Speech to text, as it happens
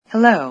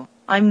Hello,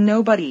 I'm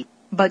nobody,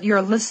 but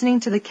you're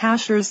listening to the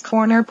Cashier's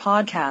Corner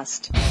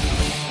podcast.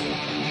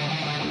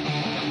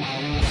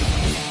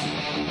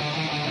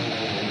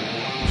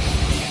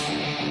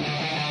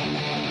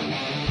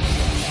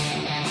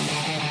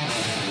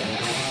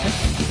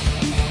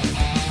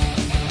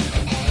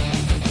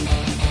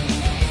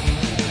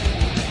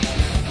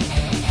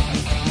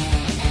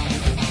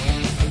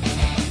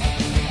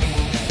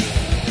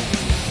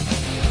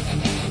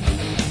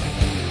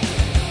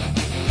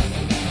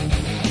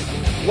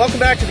 Welcome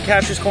back to the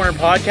Cashier's Corner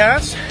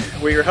podcast.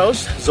 We're your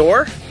hosts,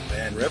 Zor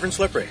and Reverend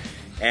Slippery,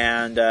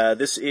 and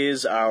this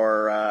is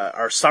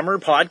our summer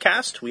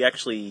podcast. We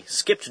actually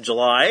skipped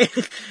July,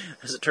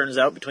 as it turns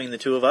out, between the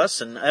two of us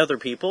and other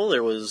people.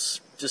 There was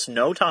just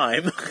no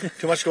time.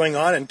 Too much going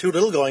on and too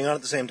little going on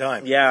at the same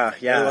time. Yeah.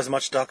 There wasn't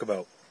much to talk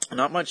about.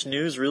 Not much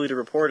news really to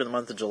report in the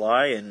month of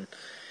July, and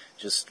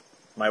just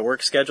my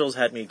work schedules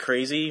had me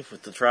crazy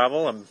with the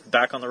travel. I'm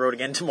back on the road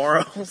again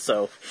tomorrow,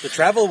 so the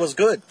travel was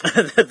good.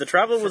 The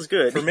travel was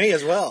good for me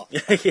as well.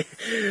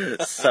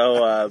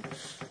 So,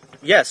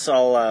 yes,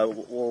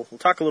 we'll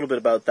talk a little bit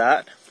about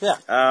that. Yeah.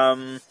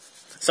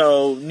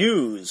 So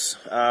news.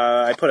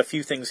 I put a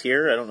few things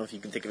here. I don't know if you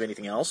can think of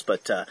anything else,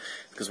 but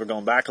because we're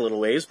going back a little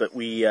ways. But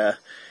we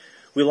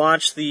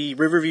launched the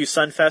Riverview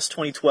Sunfest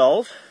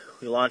 2012.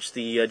 We launched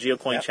the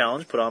GeoCoin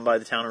Challenge put on by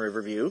the town of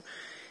Riverview.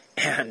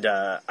 And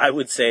I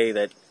would say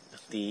that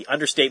the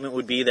understatement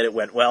would be that it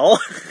went well.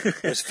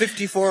 There's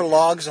 54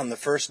 logs on the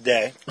first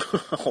day.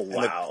 Oh,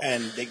 wow.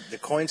 And the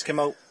coins came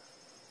out.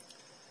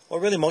 Well,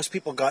 really,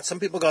 some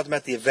people got them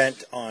at the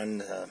event on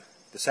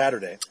the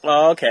Saturday.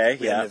 Oh, okay,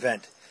 We had an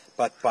event.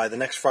 But by the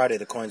next Friday,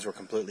 the coins were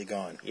completely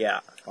gone.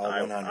 Yeah. All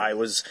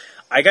 100.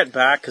 I got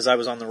back because I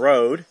was on the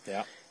road.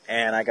 Yeah.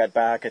 And I got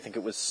back, I think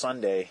it was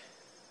Sunday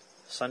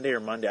or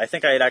Monday. I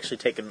think I had actually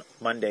taken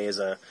Monday as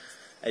a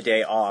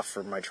day off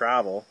for my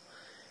travel,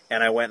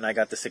 and I went and I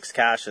got the 6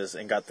 caches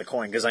and got the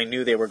coin because I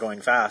knew they were going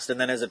fast. And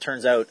then, as it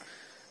turns out,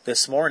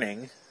 this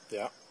morning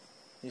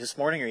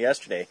or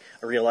yesterday,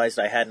 I realized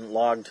I hadn't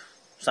logged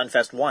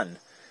Sunfest 1,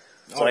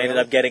 so I ended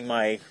up getting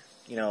my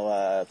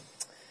International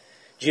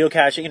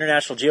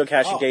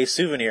Geocaching Day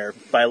souvenir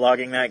by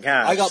logging that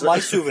cache. I got my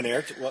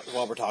souvenir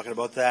while we're talking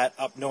about that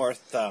up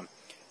north.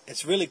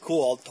 It's really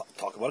cool. I'll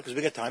talk about it because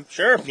we got time.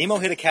 Sure. Nemo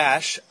hit a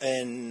cache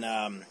in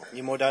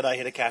Nemo Dada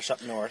hit a cache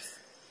up north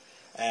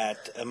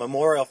at a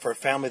memorial for a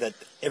family that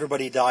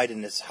everybody died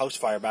in this house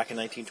fire back in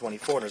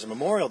 1924. There's a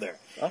memorial there.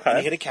 Okay. And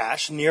he hit a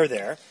cache near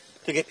there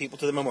to get people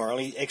to the memorial.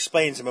 He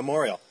explains the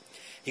memorial.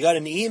 He got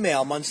an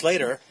email months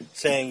later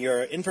saying,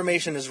 your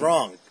information is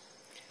wrong.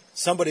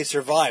 Somebody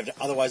survived,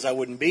 otherwise I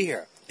wouldn't be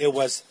here. It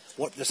was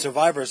the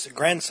survivor's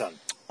grandson.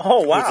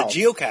 Oh, wow. He was a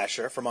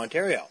geocacher from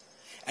Ontario.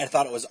 And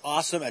thought it was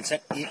awesome and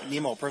sent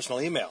Nemo a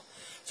personal email.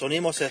 So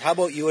Nemo said, how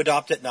about you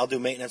adopt it and I'll do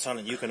maintenance on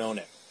it and you can own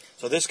it.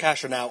 So this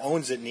cacher now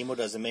owns it and Nemo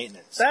does the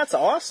maintenance. That's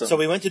awesome. So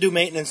we went to do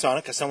maintenance on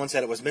it because someone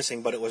said it was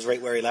missing, but it was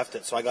right where he left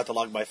it. So I got the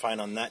log by fine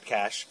on that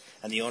cache,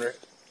 and the owner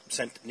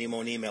sent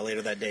Nemo an email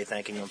later that day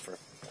thanking him for...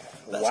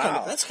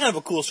 That's kind of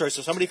a cool story.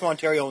 So somebody from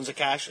Ontario owns a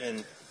cache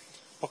in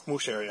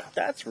Hookmoosh area.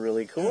 That's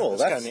really cool.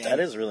 That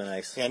is really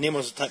nice. Yeah,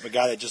 Nemo's the type of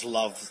guy that just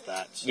loves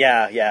that. So.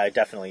 Yeah,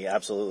 definitely.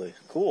 Absolutely.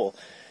 Cool.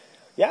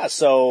 Yeah,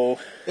 so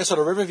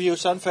the Riverview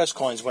Sunfest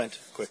coins went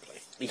quickly.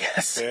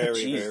 Yes.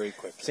 Very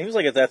quickly. Seems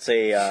like that's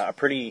a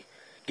pretty...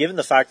 Given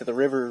the fact that the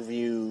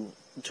Riverview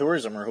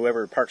Tourism or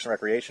whoever, Parks and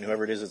Recreation,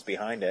 whoever it is that's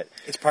behind it...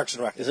 It's Parks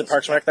and Rec. Is it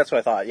Parks and Rec? That's what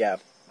I thought, yeah.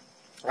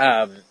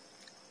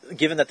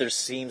 Given that there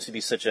seems to be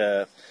such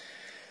a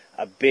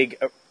big...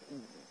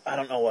 I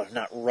don't know,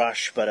 not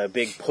rush, but a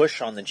big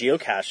push on the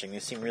geocaching. They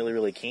seem really,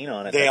 really keen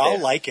on it. They all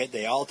like it.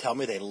 They all tell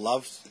me they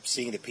love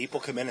seeing the people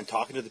come in and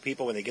talking to the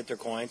people when they get their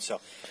coins.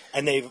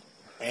 And they've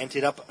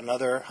anteed up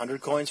another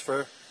 100 coins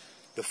for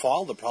the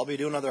fall. They'll probably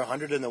do another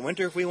 100 in the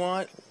winter if we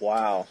want.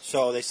 Wow.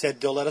 So they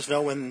said they'll let us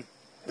know when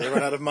they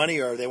run out of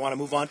money or they want to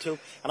move on to.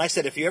 And I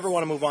said, if you ever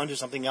want to move on to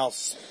something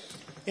else,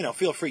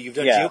 feel free. You've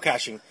done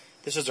geocaching.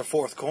 This is our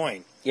 4th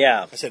coin.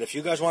 Yeah. I said, if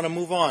you guys want to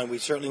move on, we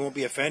certainly won't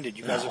be offended.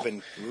 You guys have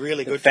been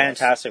really good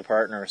fantastic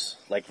partners.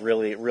 Like,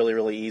 really, really,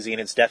 really easy.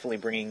 And it's definitely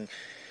bringing...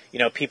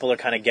 people are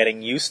kind of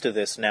getting used to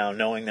this now,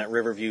 knowing that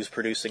Riverview's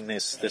producing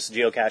this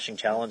geocaching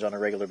challenge on a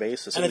regular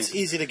basis. And it's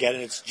easy to get,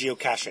 and it's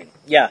geocaching.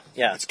 Yeah.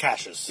 It's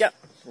caches. Yeah,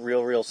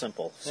 real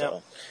simple.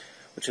 So,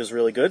 which is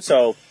really good.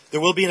 So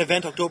there will be an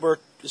event October.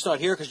 It's not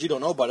here because you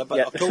don't know about it, but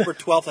October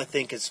 12th, I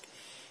think, is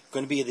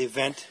going to be the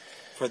event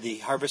for the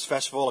Harvest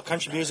Festival, a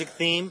country music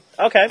theme.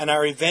 Okay. And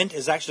our event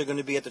is actually going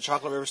to be at the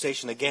Chocolate River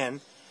Station again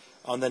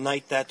on the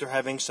night that they're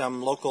having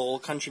some local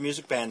country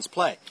music bands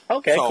play.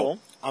 Okay, so cool.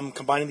 I'm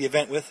combining the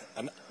event with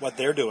what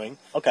they're doing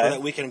so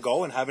that we can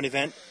go and have an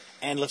event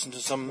and listen to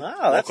some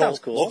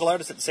local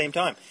artists at the same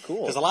time.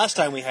 Cool. Because the last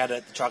time we had it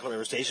at the Chocolate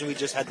River Station, we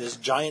just had this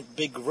giant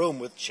big room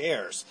with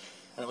chairs,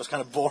 and it was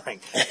kind of boring.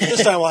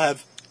 This time we'll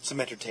have some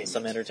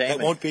entertainment. That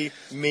won't be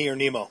me or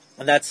Nemo.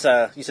 And that's,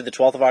 you said the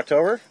 12th of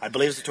October? I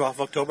believe it's the 12th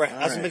of October. It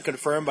hasn't been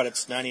confirmed, but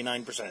it's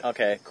 99%.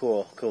 Okay,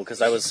 cool.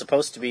 Because I was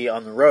supposed to be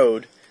on the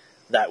road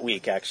that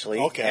week, actually.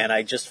 Okay. And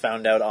I just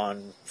found out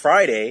on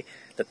Friday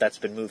that that's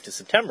been moved to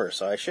September,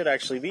 so I should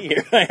actually be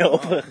here, I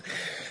hope. Oh.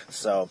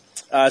 So,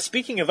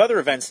 speaking of other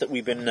events that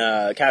we've been,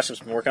 Cashup's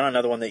been working on,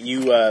 another one that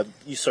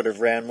you sort of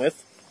ran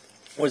with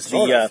was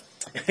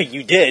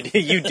you did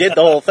the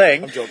whole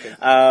thing. I'm joking.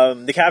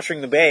 The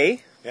Capturing the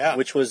Bay, Yeah.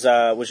 which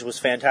was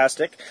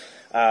fantastic.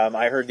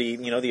 I heard the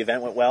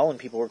event went well and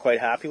people were quite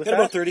happy with We had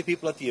that. about 30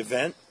 people at the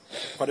event.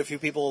 Quite a few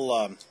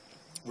people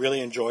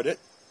really enjoyed it.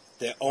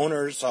 The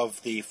owners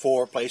of the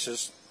 4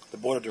 places, the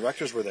board of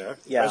directors were there.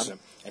 The Yeah.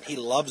 president, and he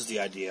loves the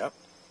idea.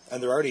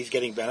 And they're already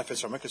getting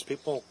benefits from it because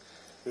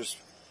there's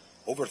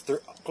over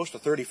close to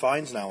 30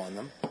 fines now on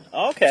them.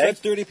 Okay, So that's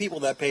 30 people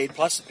that paid,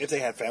 plus if they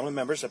had family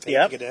members that paid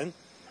Yep. to get in.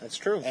 that's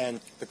true. And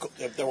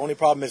the only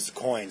problem is the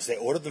coins. They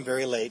ordered them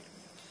very late.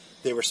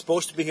 They were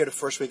supposed to be here the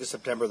first week of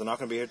September. They're not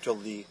going to be here till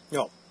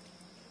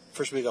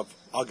first week of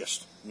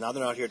August. Now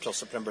they're not here till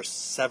September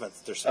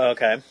 7th, they're saying.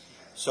 Okay,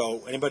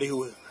 So anybody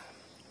who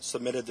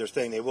submitted their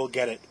thing, they will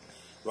get it.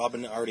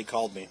 Robin already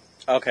called me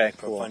okay,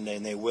 for cool. Fun Day,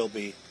 and they will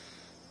be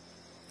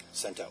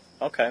sent out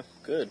Okay,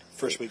 good.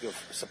 first week of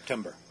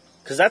September.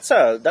 Because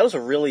that was a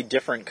really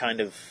different kind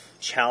of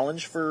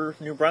challenge for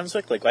New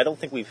Brunswick. Like, I don't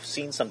think we've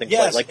seen something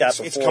quite like that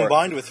before. It's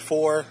combined with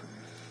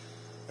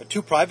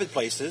 2 private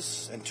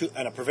places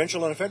and a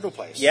provincial and a federal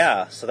place.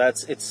 Yeah, so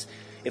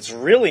it's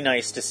really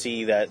nice to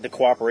see that the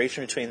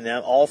cooperation between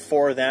them, all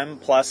 4 of them,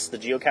 plus the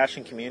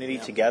geocaching community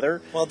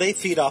together. Well, they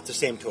feed off the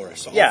same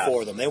tourists, all Yeah.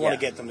 4 of them. They want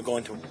to Yeah. get them to go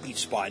into each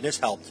spot, and this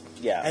helped.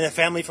 Yeah. And a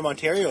family from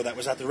Ontario that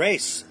was at the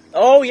race.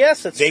 Oh,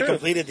 yes, that's They true.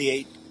 completed the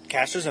 8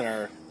 caches and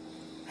are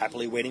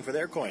happily waiting for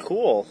their coin.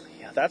 Cool.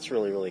 Yeah, that's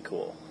really, really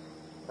cool.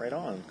 Right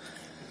on.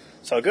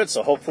 So good.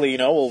 So hopefully,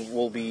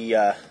 we'll be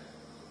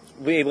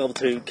able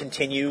to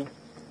continue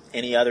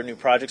any other new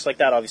projects like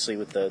that. Obviously,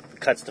 with the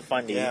cuts to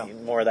funding, Yeah.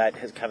 more of that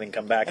has having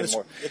come back And and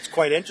more. it's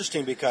quite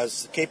interesting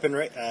because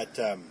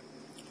at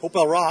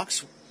Hopewell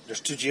Rocks,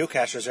 there's 2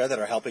 geocachers there that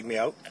are helping me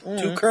out.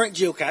 Mm-hmm. 2 current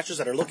geocachers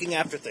that are looking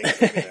after things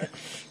for me there.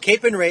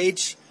 Cape and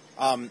Rage,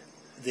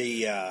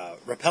 the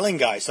rappelling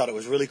guys thought it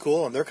was really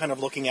cool, and they're kind of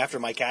looking after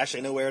my cache.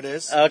 They know where it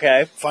is.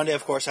 Okay. Fun Day,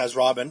 of course, has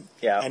Robin.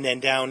 Yeah. And then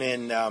down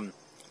in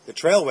the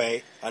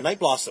Trailway, Night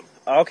Blossom.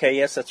 Okay.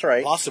 Yes, that's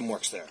right. Blossom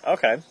works there.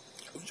 Okay.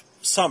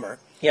 Summer.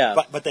 Yeah.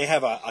 But they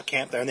have a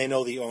camp there, and they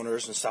know the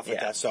owners and stuff like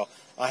Yeah. that. So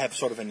I have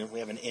we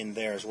have an inn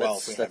there as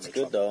well. That's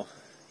good though.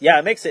 Yeah,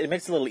 it makes it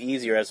a little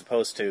easier as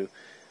opposed to,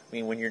 I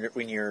mean, when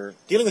you're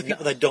Dealing with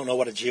people that don't know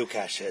what a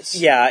geocache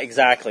is. yeah,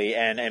 exactly,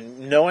 and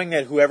knowing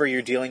that whoever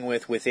you're dealing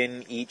with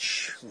within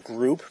each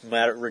group,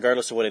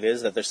 regardless of what it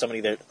is, that there's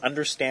somebody that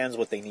understands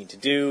what they need to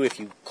do. If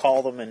you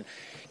call them, and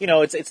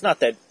it's not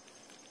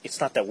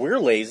that we're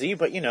lazy,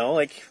 but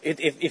like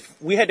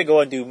if we had to go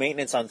and do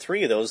maintenance on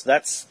 3 of those,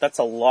 that's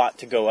a lot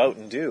to go out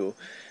and do,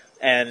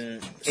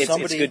 and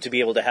it's good to be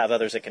able to have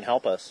others that can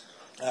help us.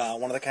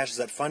 One of the caches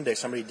at Fun Day,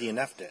 somebody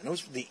DNF'd it, and it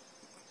was the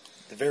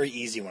very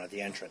easy one at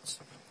the entrance,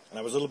 and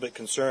I was a little bit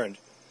concerned.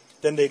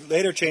 Then they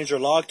later changed their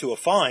log to a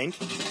find,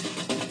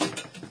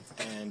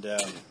 and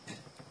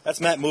that's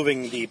Matt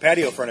moving the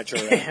patio furniture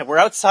around. We're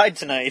outside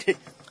tonight.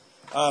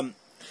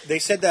 They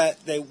said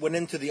that they went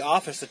into the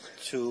office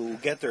to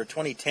get their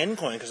 2010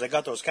 coin because they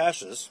got those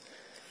caches.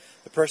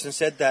 The person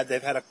said that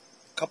they've had a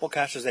couple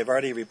caches they've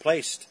already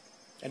replaced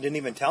and didn't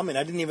even tell me, and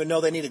I didn't even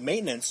know they needed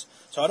maintenance.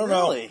 So I don't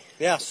know. Really?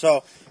 Yeah,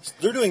 so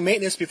they're doing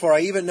maintenance before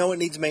I even know it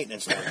needs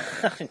maintenance now.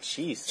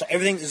 Jeez, So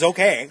everything is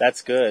okay.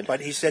 that's good.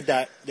 But he said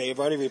that they've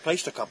already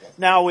replaced a couple.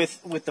 Now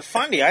with the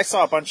Fundy, I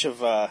saw a bunch of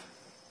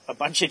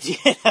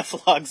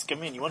DNF logs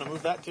come in. You want to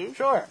move that too?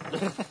 Sure.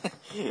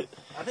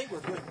 I think we're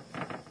good.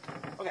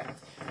 Okay.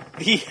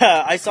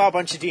 I saw a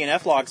bunch of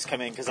DNF logs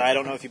come in because I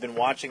don't know if you've been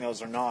watching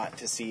those or not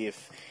to see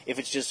if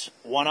it's just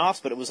one-offs.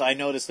 But I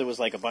noticed there was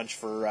like a bunch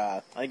for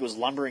I think it was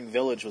Lumbering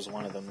Village was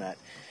one of them that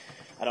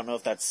I don't know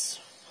if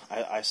that's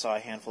I saw a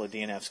handful of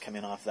DNFs come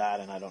in off that,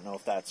 and I don't know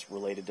if that's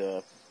related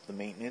to the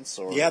maintenance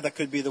or Yeah, that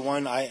could be the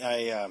one.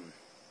 I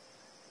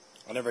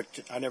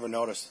never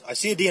noticed. I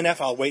see a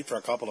DNF, I'll wait for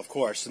a couple, of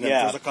course, and then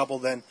if there's a couple,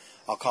 then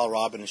I'll call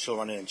Robin and she'll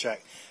run in and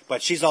check.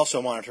 But she's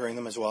also monitoring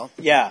them as well.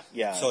 yeah.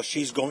 So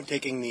she's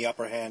taking the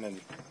upper hand and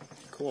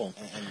Cool.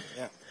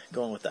 yeah.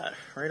 Going with that.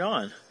 Right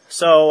on.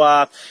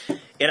 So,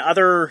 in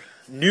other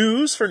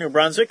news for New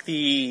Brunswick,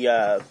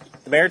 the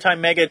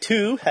Maritime Mega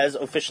 2 has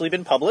officially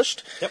been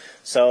published. Yep.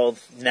 So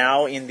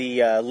now in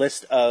the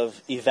list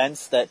of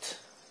events that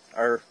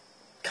are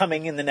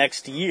coming in the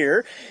next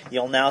year,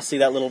 you'll now see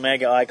that little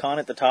mega icon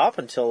at the top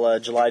until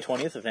July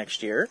 20th of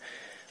next year.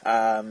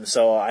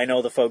 So I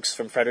know the folks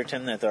from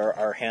Fredericton that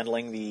are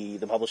handling the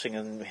publishing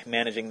and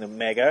managing the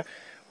mega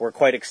were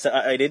quite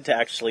excited to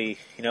actually,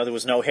 there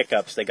was no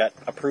hiccups. They got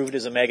approved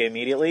as a mega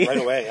immediately. Right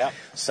away, yeah.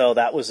 So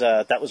that was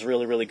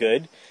really, really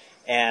good.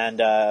 And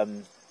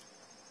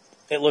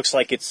it looks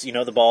like it's,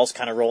 the ball's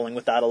kind of rolling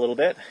with that a little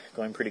bit,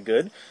 going pretty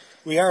good.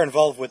 We are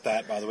involved with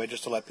that, by the way,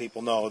 just to let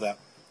people know that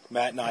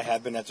Matt and I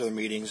have been at their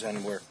meetings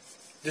and we're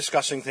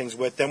discussing things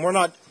with them. We're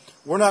not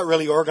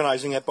really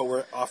organizing it, but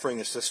we're offering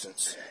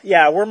assistance.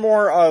 Yeah, we're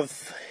more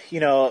of,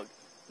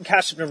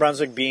 Cache of New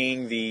Brunswick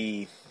being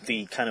the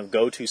kind of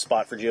go-to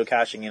spot for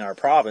geocaching in our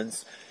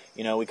province,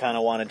 we kind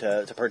of wanted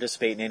to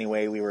participate in any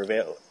way we were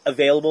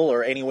available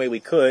or any way we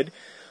could.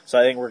 So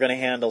I think we're going to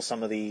handle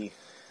some of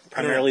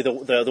primarily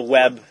the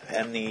web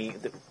and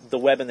the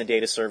web and the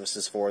data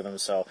services for them.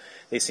 So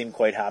they seemed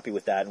quite happy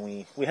with that, and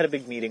we had a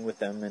big meeting with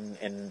them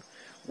and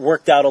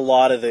worked out a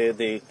lot of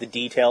the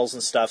details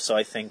and stuff. So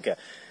I think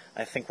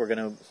we're going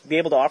to be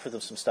able to offer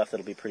them some stuff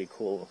that'll be pretty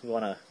cool. We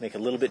want to make it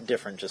a little bit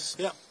different.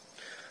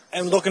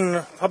 And looking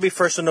probably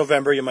 1st of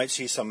November, you might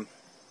see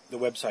the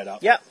website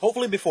up. Yeah,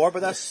 hopefully before,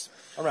 but that's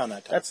around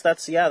that time.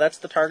 That's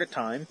the target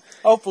time.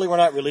 Hopefully, we're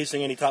not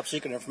releasing any top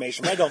secret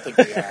information. But I don't think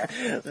we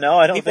are. No,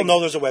 I don't. People know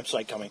there's a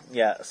website coming.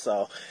 Yeah.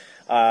 So,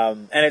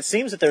 and it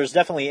seems that there's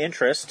definitely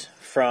interest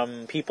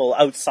from people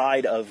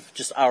outside of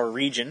just our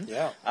region.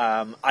 Yeah.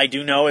 I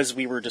do know, as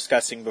we were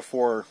discussing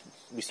before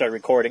we started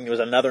recording, there was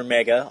another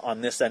mega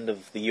on this end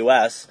of the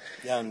U.S.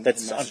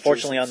 That's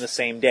unfortunately on the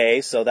same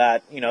day. So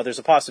that there's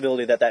a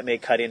possibility that may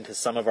cut into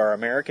some of our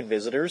American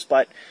visitors,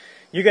 but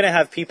you're going to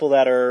have people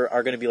that are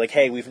going to be like,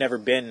 hey, we've never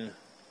been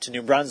to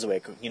New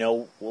Brunswick.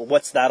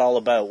 What's that all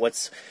about?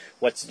 What's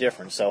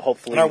different? So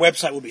hopefully, and our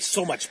website will be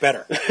so much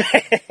better.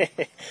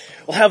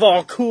 We'll have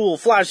all cool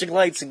flashing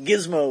lights and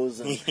gizmos.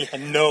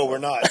 And no, we're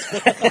not.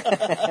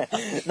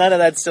 None of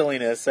that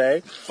silliness, eh?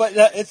 But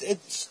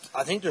it's.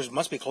 I think there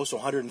must be close to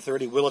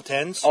 130 will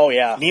attends. Oh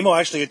yeah. Nemo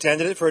actually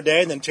attended it for a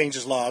day and then changed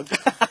his log.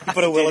 He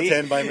put a will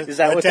attend by me. Is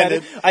that what that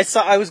is?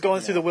 I was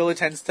going through the will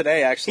attends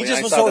today. Actually, he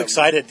just was so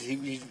excited.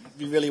 He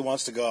really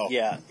wants to go.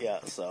 Yeah.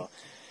 So.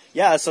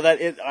 Yeah, so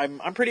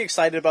I'm pretty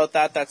excited about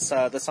that. That's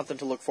something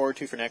to look forward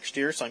to for next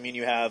year. So I mean,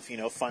 you have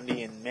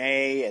Fundy in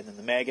May, and then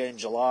the Mega in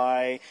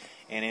July,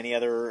 and any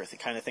other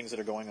kind of things that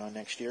are going on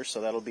next year.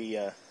 So that'll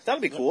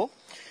be cool.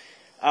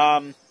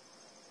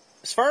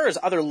 As far as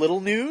other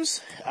little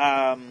news,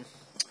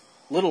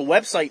 little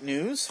website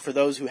news for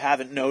those who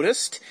haven't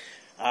noticed,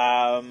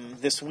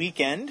 this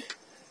weekend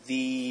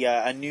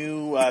a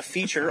new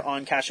feature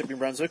on Cache of New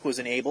Brunswick was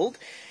enabled.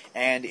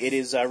 And it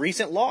is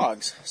recent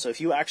logs. So if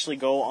you actually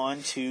go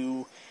on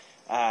to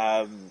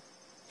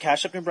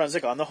Cache Up New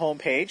Brunswick on the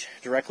homepage,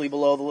 directly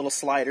below the little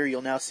slider,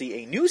 you'll now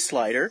see a new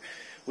slider,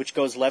 which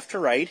goes left to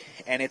right,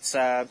 and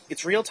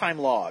it's real-time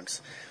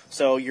logs.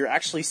 So you're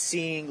actually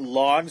seeing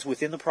logs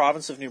within the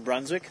province of New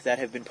Brunswick that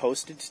have been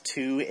posted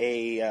to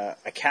a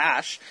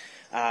cache,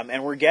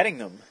 and we're getting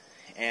them.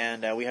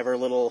 And we have our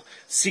little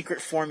secret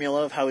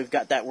formula of how we've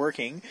got that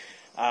working.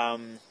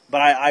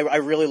 But I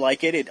really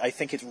like it. I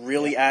think it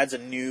really adds a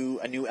new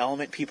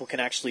element. People can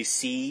actually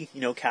see,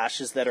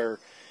 caches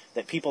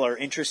that people are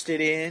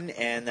interested in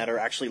and that are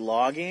actually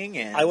logging.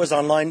 And I was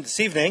online this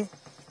evening,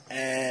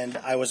 and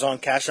I was on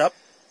Cache Up,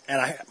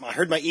 and I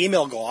heard my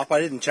email go off.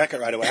 I didn't check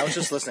it right away. I was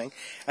just listening,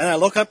 and I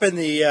look up in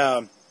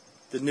the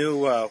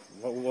new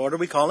what are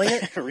we calling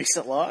it?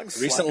 Recent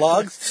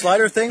logs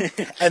slider thing,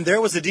 and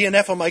there was a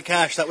DNF on my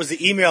cache. That was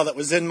the email that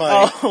was in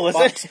my was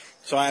box. it?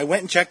 So I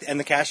went and checked, and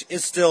the cache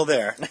is still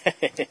there.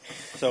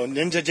 So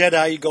Ninja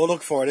Jedi, you go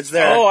look for it. It's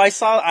there. Oh, I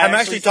saw. I'm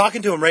actually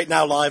talking to him right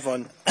now live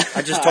on.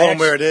 I just told him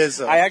where it is.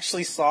 So. I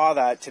actually saw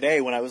that today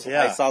when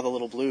I saw the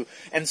little blue.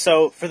 And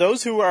so for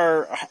those who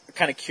are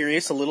kind of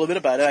curious a little bit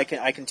about it,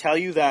 I can tell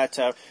you that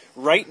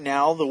right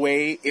now the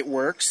way it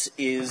works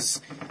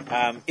is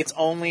it's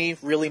only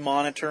really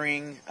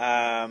monitoring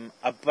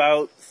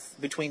about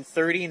between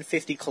 30 and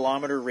 50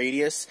 kilometer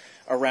radius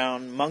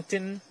around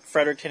Moncton,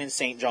 Fredericton, and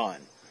St. John.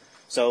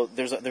 So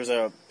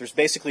there's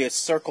basically a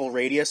circle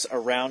radius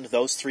around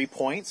those 3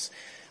 points.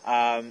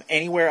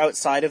 Anywhere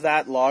outside of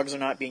that, logs are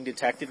not being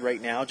detected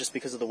right now just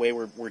because of the way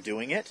we're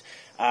doing it.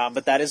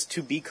 But that is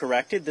to be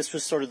corrected. This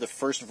was sort of the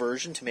first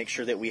version to make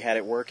sure that we had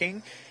it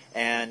working.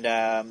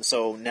 And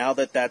so now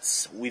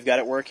that we've got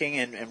it working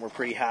and we're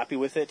pretty happy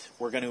with it,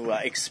 we're going to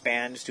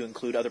expand to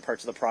include other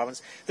parts of the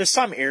province. There's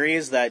some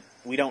areas that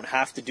we don't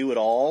have to do it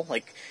all.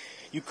 Like,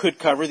 you could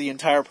cover the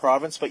entire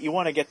province, but you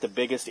want to get the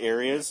biggest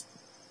areas.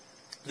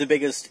 The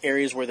biggest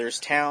areas where there's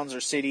towns or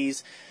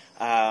cities,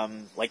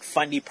 like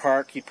Fundy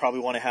Park, you'd probably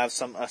want to have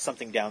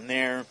something down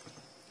there.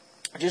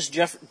 Just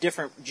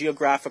different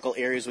geographical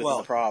areas within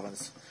the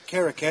province.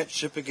 Caraquet,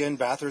 Shippagan,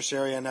 Bathurst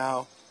area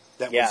now,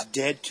 that was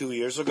dead 2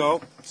 years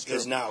ago,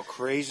 is now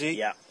crazy.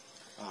 Yeah.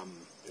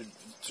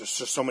 There's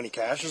just so many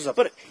caches up.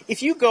 But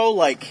if you go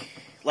like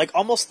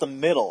almost the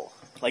middle,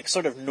 like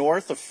sort of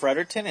north of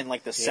Fredericton and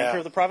like the center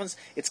of the province,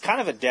 it's kind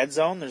of a dead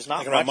zone. There's not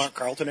much. Around Mount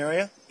Carlton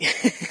area?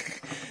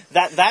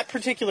 That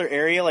particular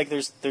area, like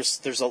there's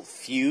a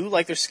few,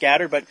 like they're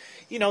scattered, but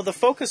the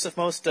focus of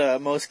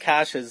most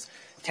caches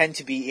tend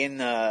to be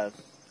in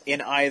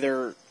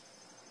either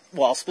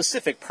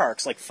specific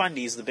parks, like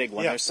Fundy's the big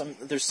one. Yeah.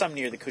 There's some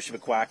near the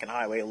Cushiobuquack and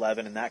Highway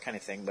 11 and that kind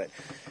of thing, but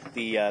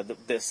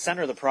the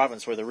center of the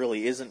province where there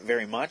really isn't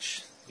very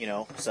much,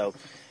 so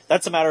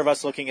that's a matter of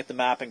us looking at the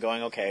map and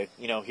going, okay,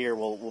 here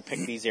we'll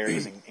pick these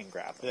areas and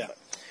grab them. Yeah.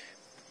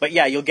 But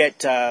yeah, you'll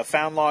get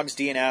found logs,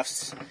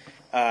 DNFs.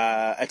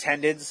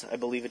 Attendeds, I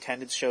believe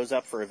attendeds shows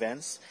up for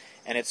events,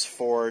 and it's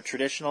for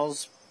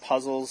traditionals,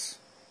 puzzles,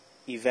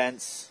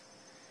 events,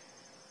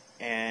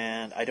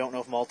 and I don't know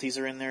if Maltese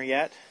are in there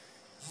yet.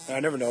 I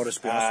never noticed,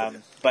 to be honest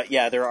with you. But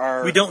yeah, there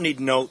are. We don't need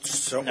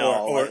notes or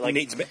like-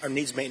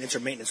 needs maintenance or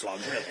maintenance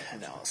logs,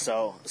 really. No,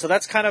 so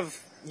that's kind of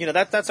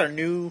that's our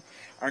new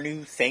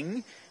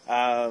thing.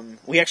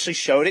 We actually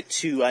showed it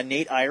to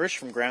Nate Irish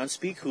from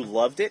Groundspeak, who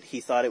loved it.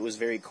 He thought it was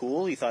very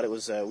cool. He thought it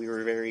was we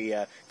were very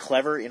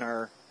clever in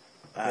our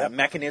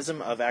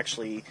mechanism of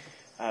actually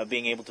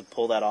being able to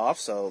pull that off.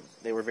 So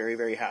they were very,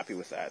 very happy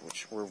with that,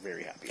 which we're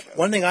very happy about.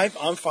 One thing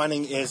I'm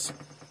finding is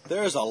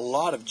there's a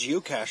lot of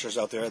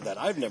geocachers out there that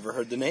I've never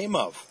heard the name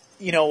of.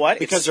 You know what?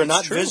 Because they're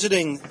not true.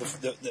 visiting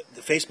the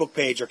Facebook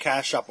page or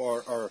Cache Up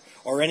or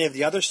any of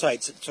the other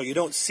sites, so you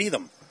don't see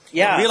them. You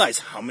Yeah. don't realize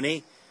how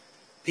many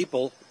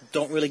people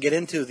don't really get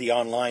into the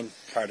online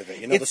part of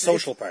it, the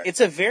social part.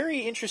 It's a very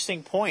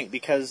interesting point,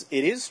 because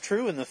it is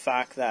true in the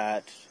fact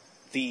that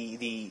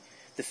the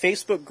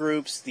Facebook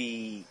groups,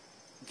 the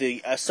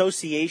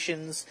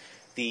associations,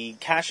 the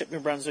Cache Up New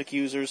Brunswick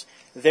users,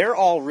 they're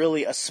all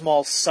really a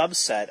small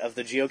subset of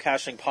the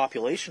geocaching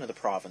population of the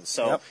province.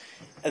 So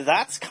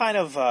that's kind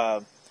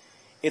of,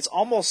 it's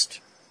almost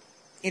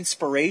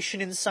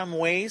inspiration in some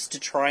ways to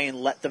try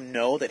and let them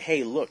know that,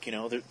 hey, look,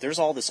 there's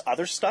all this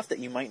other stuff that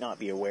you might not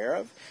be aware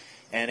of.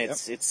 And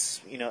it's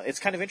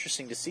kind of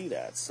interesting to see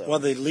that. So. Well,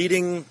 the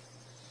leading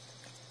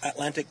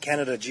Atlantic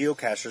Canada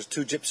geocachers,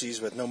 two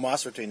gypsies with no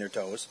moss between their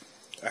toes,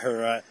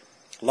 are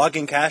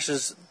logging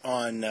caches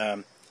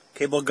on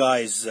Cable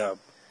Guy's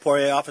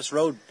Poirier Office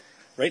Road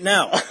right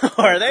now.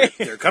 Are they?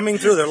 They're coming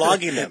through. They're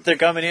logging them. They're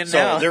coming in so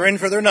now. they're in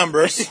for their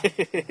numbers.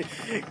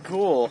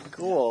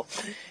 Cool.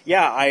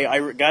 Yeah,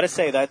 I gotta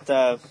say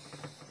that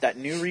that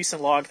new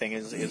recent log thing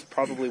is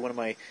probably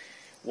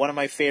one of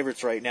my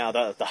favorites right now.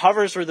 The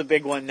hovers were the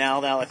big one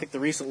now. I think the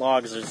recent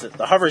logs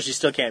the hovers you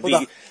still can't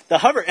beat. The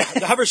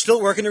hover's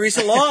still working the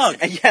recent log.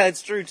 Yeah,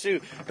 it's true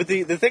too. But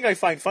the thing I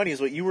find funny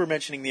is what you were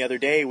mentioning the other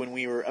day when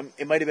we were.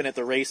 It might have been at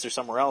the race or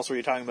somewhere else where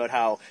you're talking about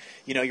how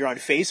you're on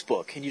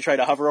Facebook and you try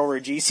to hover over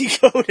a GC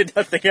code and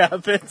nothing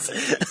happens.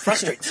 It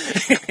frustrates.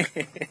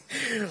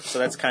 So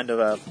that's kind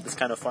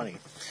of funny.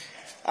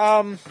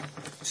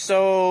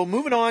 So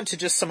moving on to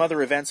just some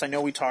other events. I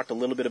know we talked a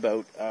little bit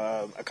about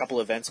a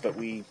couple events, but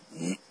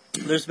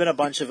there's been a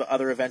bunch of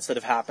other events that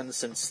have happened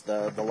since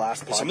the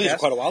last podcast. Some of these are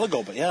quite a while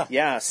ago, but yeah.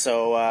 Yeah,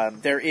 so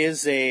there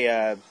is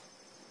there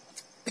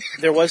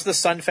was the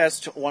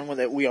Sunfest one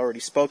that we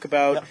already spoke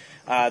about.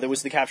 Yep. There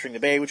was the Capturing the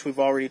Bay, which we've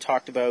already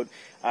talked about.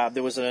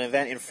 There was an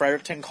event in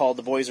Fredericton called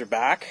The Boys Are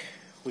Back,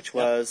 which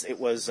was, it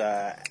was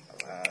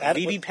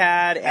BB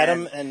Pad.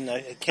 Adam and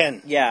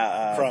Ken.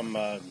 Yeah. From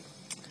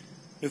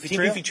Newfie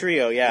Trio? Newfie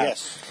Trio, yeah.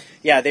 Yes.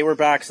 Yeah, they were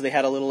back, so they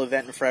had a little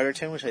event in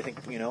Fredericton, which I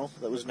think,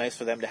 that was nice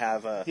for them to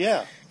have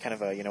kind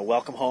of a,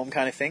 welcome home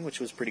kind of thing, which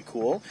was pretty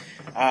cool.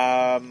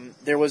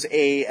 There was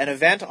an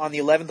event on the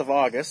 11th of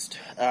August,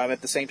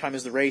 at the same time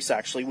as the race,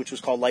 actually, which was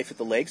called Life at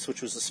the Lakes,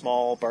 which was a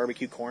small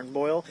barbecue corn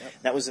boil. Yep.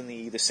 That was in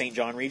the St.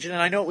 John region,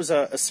 and I know it was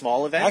a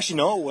small event. Actually,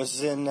 no, it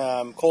was in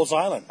Coles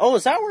Island. Oh,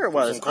 is that where it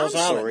was? It was in Coles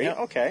Island, sorry. yeah.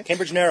 Okay.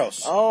 Cambridge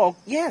Narrows. Oh,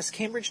 yes,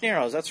 Cambridge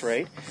Narrows, that's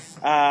right.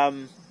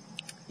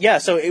 Yeah,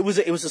 so it was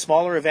a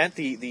smaller event.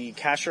 The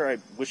cacher, I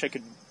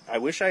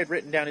wish I had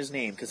written down his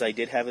name, because I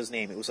did have his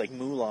name. It was like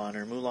Mulan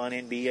or Mulan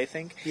NB, I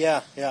think.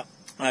 Yeah.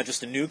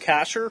 Just a new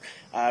cacher.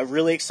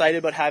 Really excited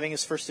about having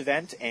his first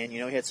event, and he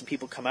had some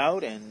people come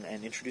out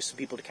and introduce some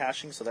people to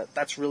caching. So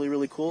that's really,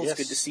 really cool. Yes.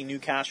 It's good to see new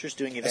cachers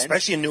doing events,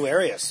 especially in new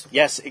areas.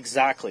 Yes,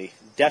 exactly.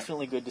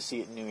 Definitely good to see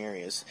it in new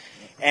areas.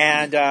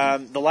 And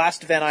the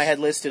last event I had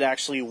listed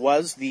actually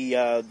was the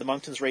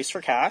Monktons Race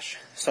for Cache.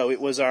 So it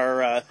was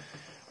our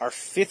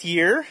fifth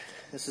year.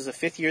 This is the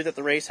fifth year that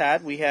the race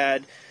had. We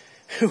had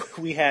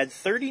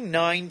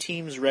 39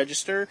 teams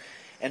register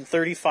and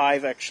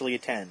 35 actually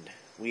attend.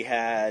 We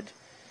had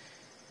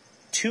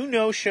 2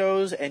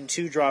 no-shows and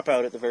 2 drop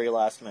out at the very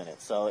last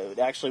minute. So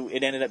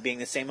it ended up being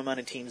the same amount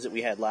of teams that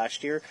we had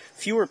last year.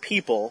 Fewer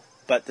people,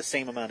 but the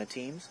same amount of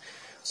teams.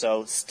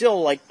 So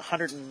still like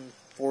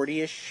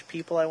 140-ish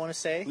people, I want to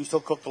say. We still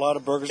cooked a lot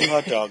of burgers and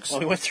hot dogs. Well,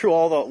 we went through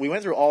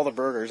all the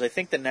burgers. I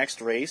think the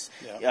next race,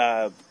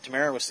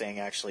 Tamara was saying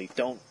actually,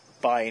 don't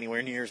buy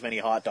anywhere near as many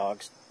hot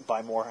dogs.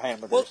 Buy more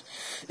hamburgers.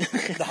 Well,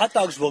 the hot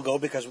dogs will go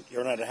because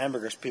you're not a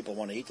hamburgers. People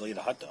want to eat. They'll eat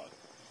a hot dog.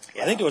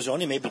 Yeah. I think there was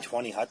only maybe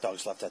 20 hot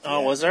dogs left at the end.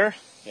 Oh, was there?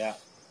 Yeah.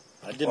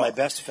 I did my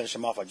best to finish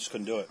them off. I just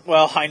couldn't do it.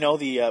 Well, I know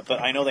but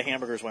I know the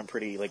hamburgers went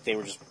pretty, they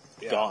were just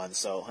gone.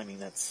 So, I mean,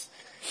 that's,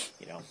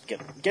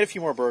 get a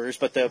few more burgers.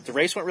 But the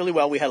race went really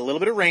well. We had a little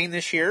bit of rain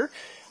this year,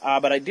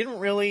 but I didn't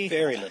really...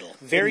 Very little.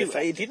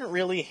 It didn't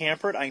really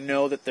hamper it. I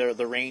know that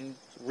the rain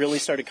really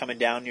started coming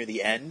down near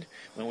the end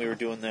when we were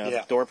doing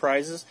the door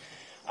prizes.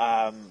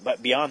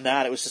 But beyond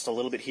that, it was just a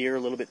little bit here, a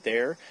little bit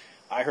there.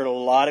 I heard a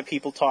lot of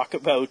people talk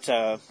about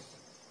some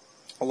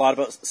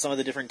of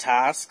the different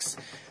tasks.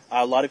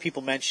 A lot of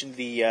people mentioned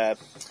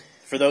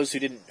for those who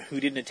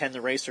didn't attend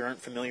the race or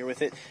aren't familiar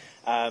with it,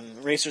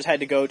 racers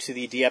had to go to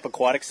the Dieppe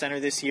Aquatic Center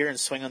this year and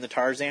swing on the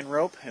Tarzan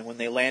rope. And when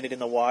they landed in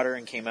the water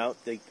and came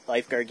out, the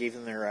lifeguard gave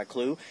them their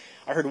clue.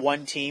 I heard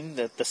one team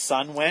that the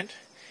Sun went,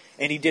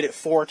 and he did it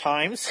 4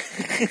 times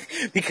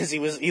because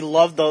he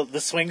loved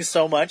the swing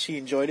so much, he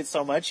enjoyed it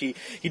so much. He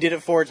did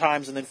it 4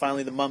 times, and then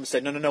finally the mom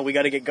said, "No, we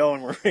got to get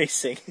going. We're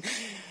racing."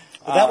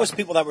 Well, that was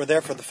people that were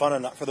there for the fun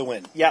and not for the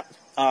win. Yeah.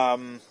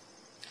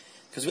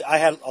 Because I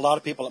had a lot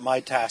of people at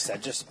my task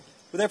that just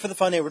were there for the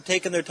fun. They were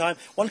taking their time.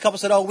 One couple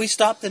said, "Oh, we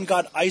stopped and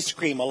got ice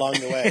cream along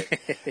the way."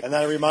 And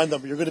then I remind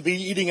them, "You're going to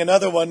be eating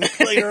another one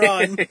later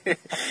on."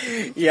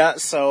 Yeah,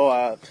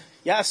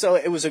 so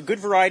it was a good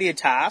variety of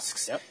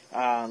tasks. Yep.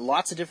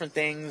 Lots of different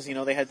things. You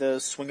know, they had to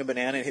swing a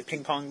banana and hit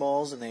ping pong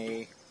balls, and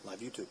they... Live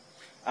YouTube.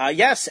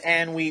 Yes,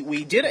 and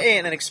we did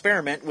an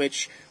experiment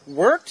which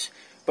worked,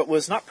 but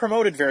was not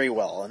promoted very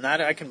well, and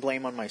that I can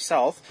blame on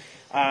myself.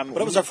 But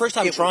it was our first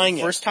time trying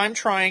it. First time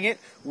trying it.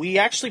 We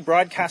actually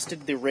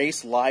broadcasted the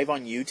race live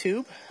on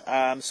YouTube.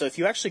 So if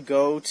you actually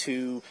go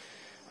to...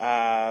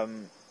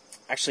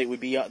 actually, it would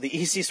be the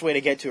easiest way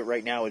to get to it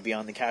right now would be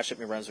on the Cash at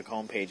New Brunswick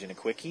homepage in a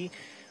quickie.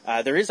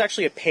 There is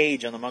actually a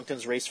page on the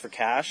Moncton's Race for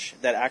Cash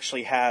that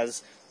actually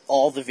has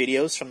all the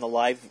videos from the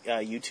live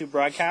YouTube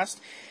broadcast.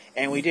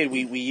 And we did.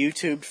 We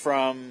YouTubed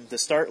from the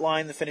start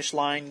line, the finish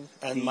line,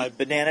 and the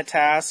banana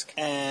task.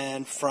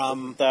 And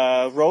from...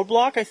 the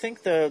roadblock, I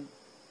think, the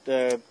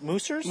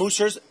Moosers?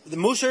 The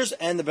Moosers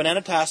and the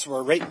banana tasks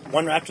were right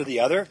one after the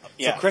other.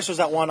 Yeah. So Chris was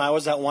at one, I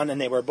was at one, and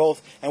they were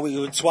both, and we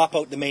would swap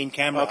out the main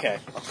camera Okay.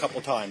 a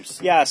couple times.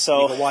 Yeah,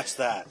 so... You can watch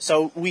that.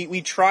 So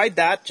we tried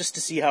that just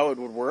to see how it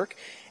would work.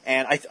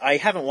 And I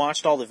haven't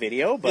watched all the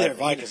video, but... Neither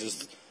have I, 'cause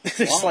it's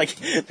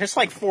there's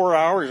like 4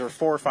 hours or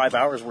 4 or 5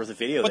 hours worth of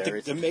video But there.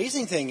 the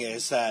amazing thing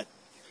is that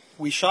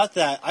I shot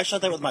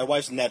that with my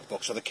wife's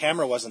netbook, so the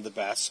camera wasn't the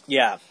best.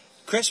 Yeah.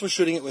 Chris was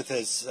shooting it with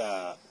his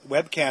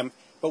webcam,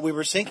 but we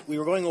were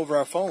going over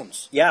our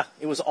phones. Yeah,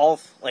 it was all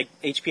like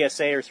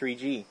HPSA or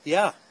 3G.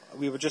 Yeah.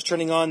 We were just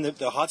turning on the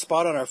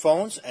hotspot on our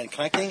phones and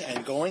connecting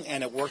and going,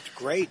 and it worked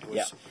great. It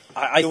was,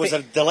 there was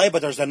a delay,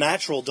 but there's a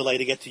natural delay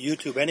to get to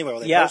YouTube anyway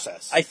with the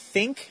process. I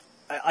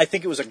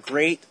think it was a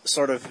great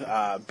sort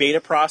of beta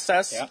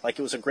process. Yeah. Like,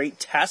 it was a great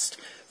test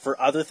for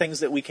other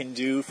things that we can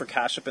do for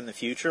Cash Up in the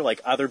future,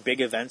 like other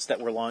big events that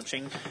we're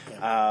launching.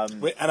 Yeah.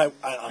 And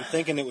I'm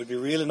thinking it would be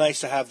really nice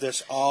to have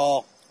this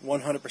all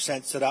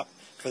 100% set up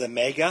for the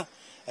Mega,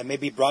 and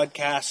maybe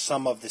broadcast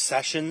some of the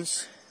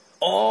sessions.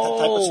 Oh,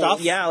 that type of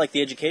stuff. Yeah, like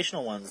the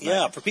educational ones.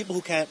 Yeah, for people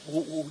who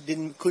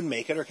couldn't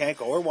make it or can't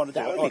go or want to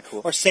do That it, would be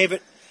cool. or save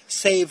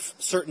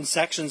certain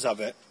sections of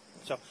it.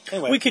 So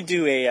anyway, we could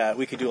do a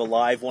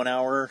live 1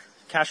 hour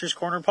Cashier's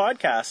Corner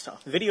podcast,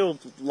 video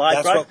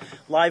live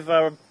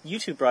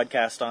YouTube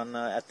broadcast on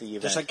at the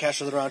event. Just like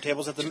Cash of the Round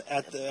Tables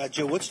at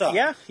Joe Woodstock.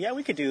 Yeah,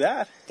 we could do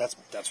that. That's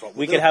what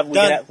we could have.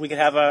 We could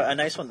have a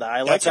nice one.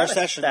 That's our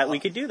session. That we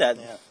could do that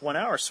 1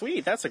 hour.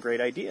 Sweet, that's a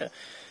great idea.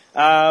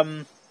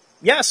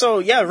 Race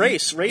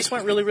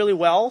went really, really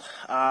well.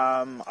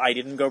 I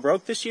didn't go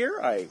broke this year.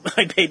 I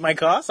paid my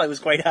costs. I was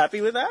quite happy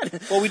with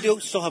that. Well, we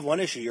do still have one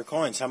issue, your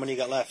coins. How many you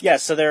got left? Yeah,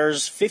 so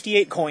there's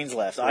 58 coins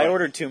left. Right. I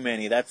ordered too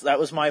many. That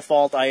was my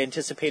fault. I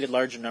anticipated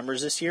larger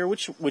numbers this year,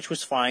 which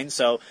was fine.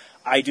 So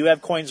I do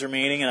have coins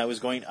remaining, and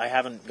I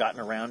haven't gotten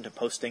around to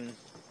posting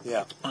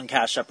on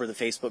Cash Up or the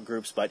Facebook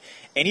groups. But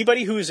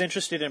anybody who is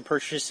interested in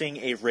purchasing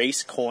a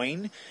race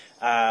coin,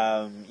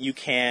 you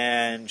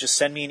can just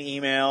send me an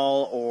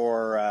email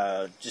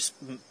or just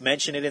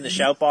mention it in the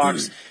shout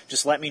box.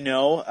 Just let me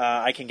know.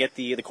 I can get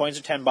the coins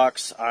are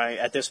 $10.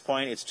 At this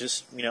point, it's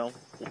just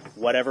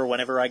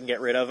whenever I can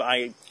get rid of.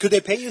 Could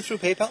they pay you through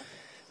PayPal?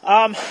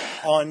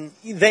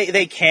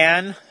 They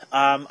can.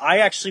 I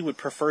actually would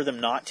prefer them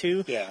not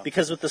to. Yeah.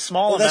 Because with the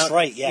small amount... That's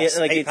right, yes.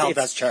 PayPal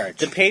does charge.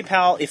 The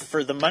PayPal, if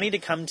for the money to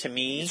come to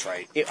me, that's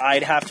right.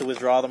 I'd have to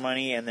withdraw the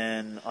money, and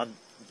then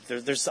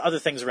there's other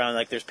things around,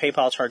 like there's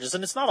PayPal charges,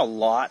 and it's not a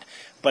lot,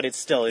 but it's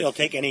still... You'll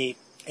take any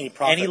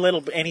profit.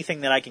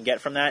 Anything that I can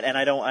get from that, and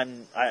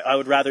I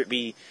would rather it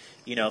be...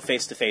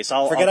 face to face.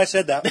 I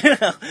said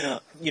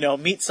that.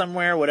 Meet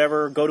somewhere,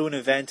 whatever. Go to an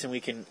event, and we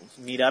can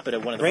meet up at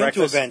one of the breakfasts.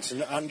 Bring to events,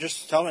 and I'm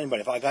just telling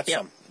anybody if I got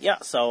some. Yeah.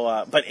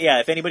 So,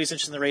 if anybody's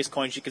interested in the race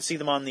coins, you can see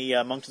them on the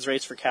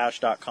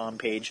MonctonsRaceForCash.com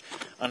page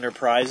under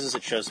prizes.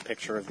 It shows a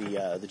picture of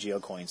the Geo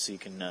coins, so you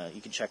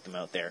can check them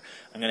out there.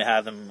 I'm going to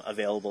have them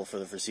available for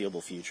the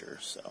foreseeable future.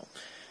 So,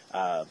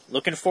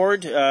 looking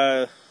forward.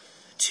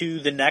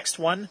 To the next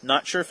one.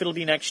 Not sure if it'll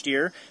be next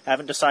year.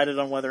 Haven't decided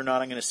on whether or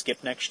not I'm going to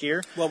skip next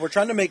year. Well, we're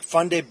trying to make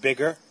Fun Day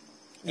bigger.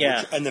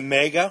 Yeah. And the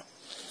Mega.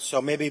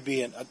 So maybe it'd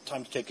be a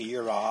time to take a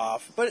year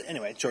off. But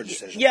anyway, it's your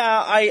decision.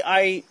 Yeah,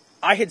 I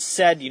had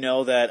said,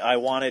 that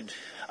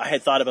I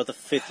had thought about the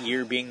 5th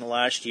year being the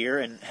last year,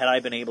 and had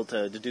I been able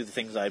to do the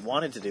things I'd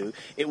wanted to do,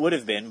 it would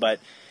have been, but...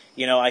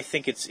 I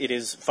think it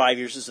is 5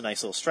 years is a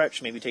nice little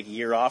stretch. Maybe take a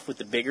year off with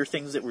the bigger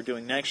things that we're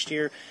doing next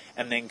year,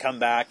 and then come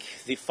back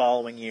the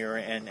following year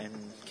and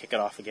kick it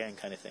off again,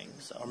 kind of thing.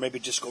 So, or maybe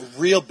just go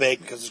real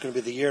big because it's going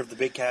to be the year of the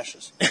big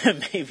cashes.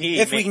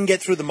 maybe if we can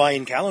get through the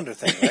Mayan calendar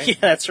thing, right? Yeah,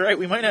 that's right.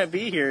 We might not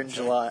be here in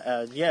July.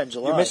 In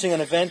July. You're missing an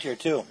event here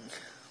too.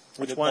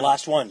 Which one? The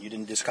last one you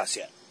didn't discuss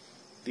yet.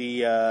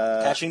 The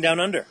Cashing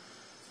Down Under.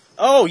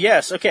 Oh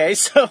yes, okay.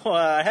 So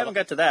I haven't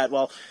got to that.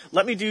 Well,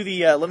 let me do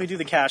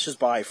the caches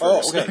by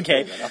first. Oh, okay.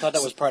 Okay. I thought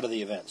that was part of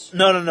the events.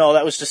 No.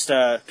 That was just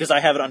because I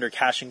have it under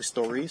caching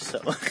stories.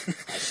 So I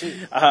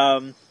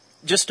see.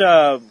 just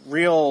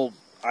real.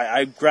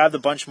 I grabbed a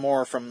bunch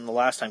more from the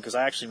last time because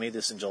I actually made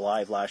this in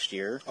July of last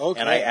year,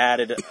 Okay. and I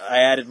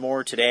added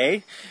more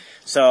today.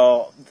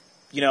 So,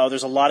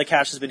 there's a lot of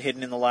caches been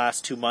hidden in the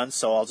last 2 months.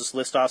 So I'll just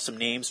list off some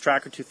names: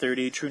 Tracker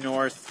 230, True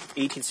North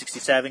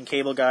 1867,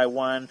 Cable Guy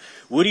 1,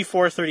 Woody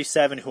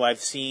 437, who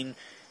I've seen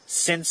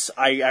since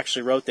I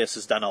actually wrote this,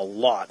 has done a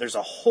lot. There's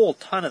a whole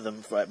ton of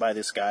them by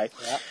this guy.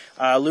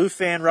 Yeah. Lou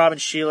Fan, Robin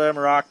Sheila,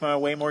 Marakma,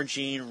 Waymore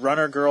Jean,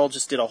 Runner Girl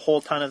just did a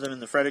whole ton of them in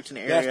the Fredericton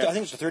area. Yeah, I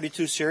think it's the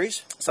 32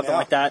 series. Something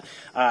like that.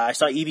 I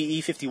saw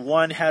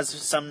EBE51 has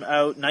some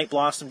out. Night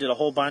Blossom did a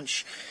whole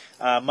bunch.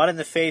 Mud in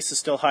the Face is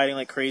still hiding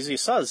like crazy. I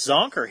saw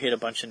Zonker hit a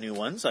bunch of new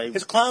ones.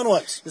 His clown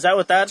ones. Is that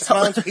what that's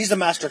Clown, he's the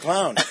master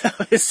clown.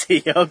 Is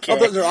he? Okay.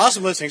 Oh, they're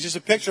awesome listening. It's just a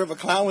picture of a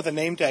clown with a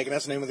name tag, and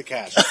that's the name of the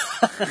cache.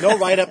 No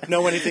write-up,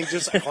 no anything,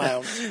 just a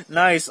clown.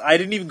 Nice. I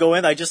didn't even go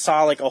in. I just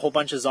saw like a whole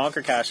bunch of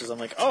Zonker caches. I'm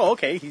like, oh,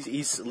 okay.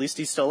 He's at least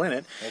he's still in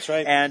it. That's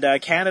right. And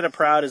Canada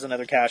Proud is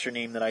another cacher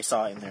name that I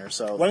saw in there.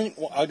 So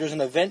There's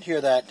an event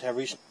here that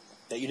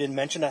you didn't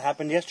mention that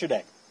happened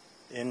yesterday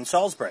in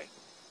Salisbury.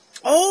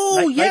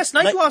 oh yes,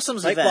 Night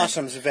Blossoms Night event.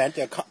 Blossoms event,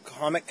 a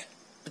comic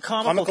The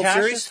comical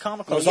caches? series.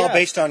 Comical. It was all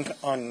based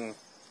on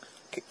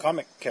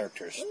comic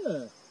characters.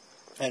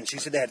 And she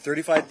said they had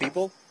 35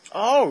 people.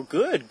 Oh,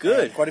 good.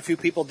 And quite a few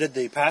people did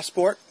the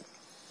passport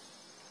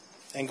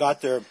and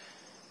got their.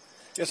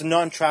 It's a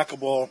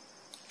non-trackable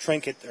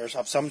trinket or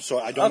of some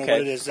sort. I don't know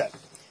what it is that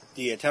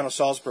the town of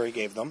Salisbury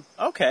gave them.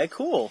 Okay,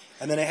 cool.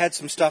 And then they had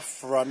some stuff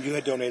from. You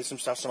had donated some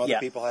stuff. Some other Yeah.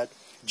 people had.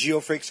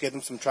 GeoFreaks gave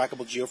them some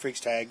trackable GeoFreaks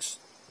tags.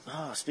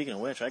 Oh, speaking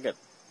of which, I got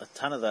a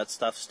ton of that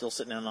stuff still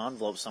sitting in an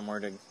envelope somewhere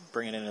to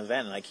bring it in an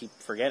event, and I keep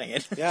forgetting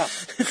it. Yeah.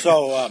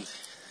 So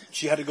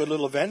she had a good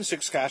little event.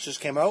 6 caches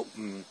came out,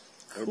 and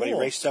everybody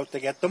Cool. raced out to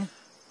get them.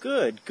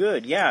 Good.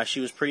 Yeah, she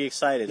was pretty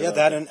excited. Yeah, about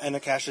that it. and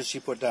the caches she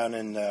put down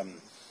in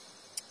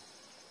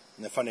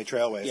the Funny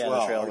Trailway as Yeah, the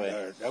well.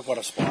 Trailway. What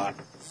a spot!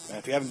 And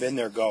if you haven't been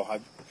there, go. I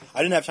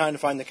didn't have time to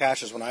find the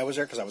caches when I was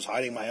there because I was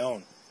hiding my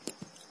own.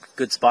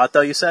 Good spot,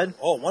 though, you said?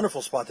 Oh,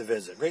 wonderful spot to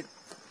visit. Great.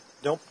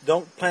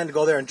 Don't plan to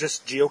go there and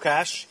just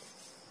geocache.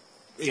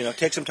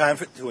 Take some time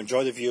to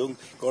enjoy the view.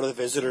 Go to the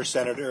visitor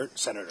center,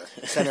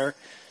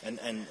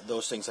 and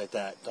those things like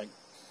that. Like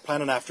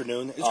plan an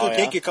afternoon. It's going to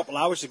take you a couple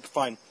hours to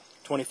find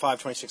 25,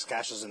 26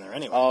 caches in there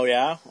anyway. Oh,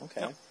 yeah?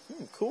 Okay.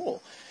 Yeah.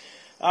 Cool.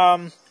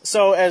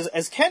 So,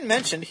 as Ken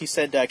mentioned, he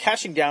said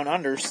caching down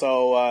under,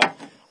 so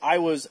I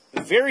was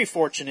very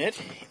fortunate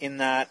in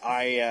that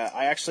I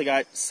actually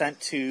got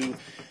sent to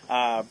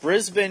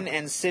Brisbane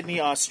and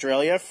Sydney,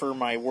 Australia for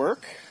my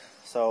work.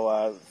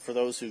 So, for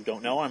those who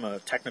don't know, I'm a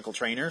technical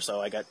trainer, so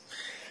I got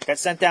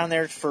sent down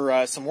there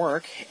for some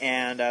work,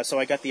 and so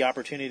I got the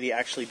opportunity to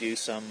actually do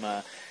some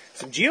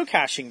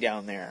geocaching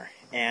down there.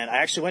 And I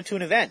actually went to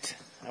an event.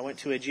 I went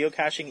to a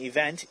geocaching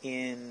event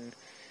in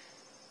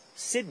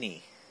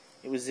Sydney.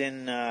 It was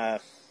in I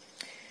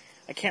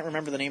can't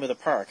remember the name of the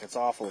park. It's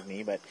awful of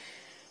me, but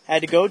I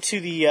had to go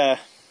to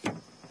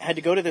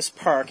this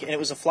park, and it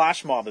was a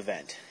flash mob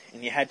event.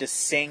 And you had to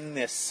sing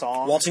this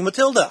song. Waltzing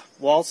Matilda.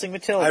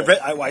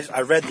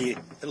 I read the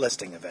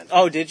listing event.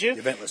 Oh, did you? The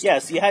event listing.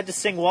 Yes, you had to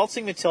sing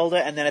Waltzing Matilda,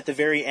 and then at the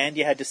very end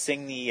you had to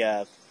sing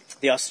the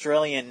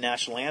Australian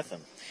national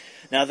anthem.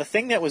 Now, the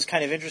thing that was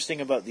kind of interesting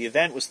about the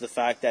event was the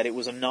fact that it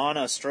was a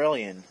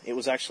non-Australian. It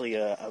was actually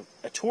a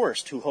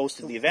tourist who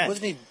hosted the event.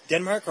 Wasn't he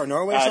Denmark or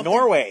Norway? Or something?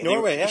 Norway.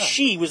 Norway, yeah.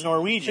 She was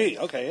Norwegian. She,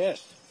 okay,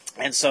 yes.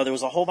 And so there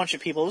was a whole bunch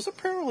of people. It was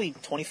probably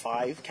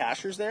 25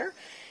 cachers there,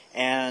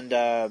 and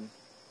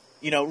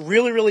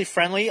really, really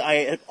friendly.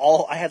 I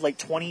had like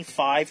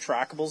 25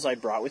 trackables I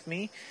brought with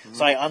me,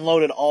 so I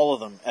unloaded all of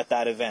them at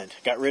that event.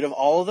 Got rid of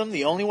all of them.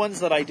 The only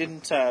ones that I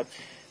didn't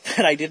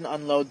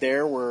unload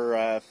there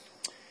were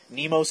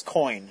Nemo's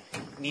coin.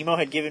 Nemo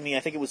had given me, I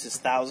think it was his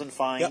 1,000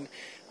 find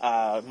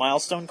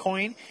milestone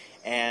coin,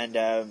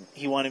 and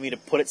he wanted me to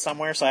put it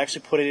somewhere, so I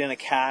actually put it in a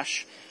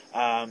cache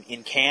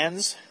in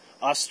Cairns,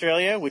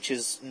 Australia, which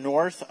is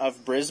north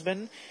of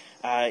Brisbane.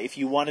 If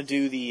you want to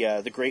do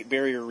the Great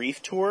Barrier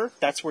Reef tour,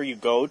 that's where you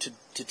go to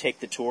take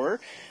the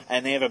tour.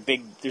 And they have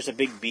there's a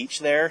big beach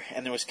there,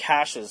 and there was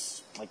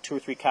caches, like 2 or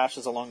 3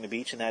 caches along the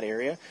beach in that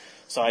area.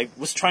 So I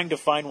was trying to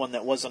find one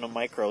that wasn't a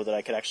micro that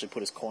I could actually put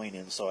his coin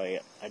in, so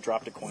I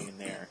dropped a coin in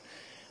there.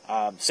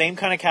 Same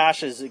kind of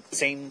caches,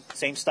 same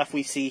stuff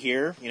we see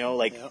here.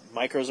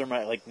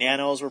 Micros like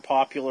nanos were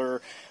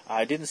popular.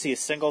 I didn't see a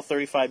single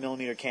 35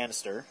 millimeter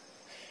canister,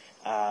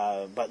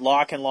 but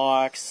lock and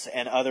locks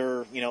and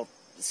other,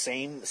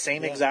 same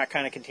exact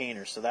kind of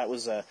containers. So that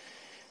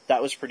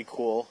was pretty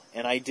cool.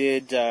 And I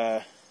did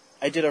a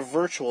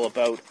virtual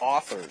about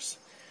authors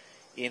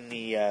in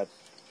the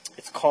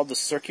it's called the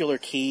Circular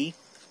Quay,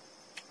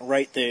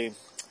 right in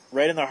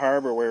the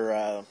harbor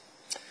where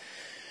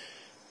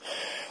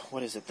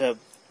what is it, the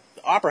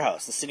Opera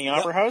House, the Sydney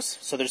Opera House.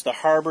 So there's the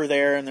harbor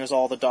there, and there's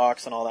all the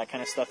docks and all that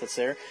kind of stuff that's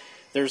there.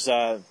 there's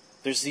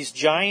these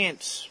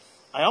giant,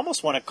 I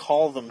almost want to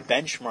call them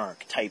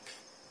benchmark type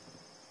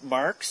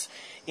marks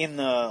in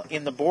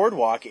the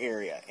boardwalk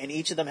area, and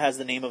each of them has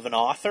the name of an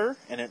author,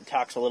 and it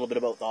talks a little bit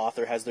about the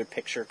author, has their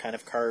picture kind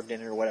of carved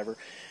in it or whatever.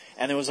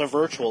 And there was a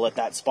virtual at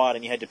that spot,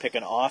 and you had to pick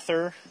an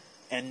author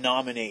and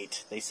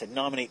nominate. They said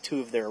nominate 2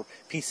 of their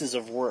pieces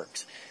of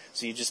works.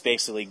 So you just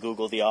basically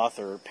Google the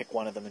author, pick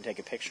one of them, and take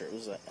a picture.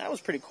 That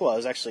was pretty cool. I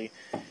was actually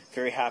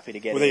very happy to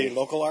get. Were they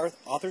local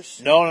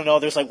authors? No.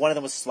 There's like one of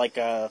them was like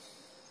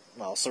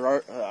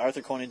Sir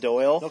Arthur Conan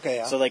Doyle. Okay,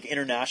 yeah. So like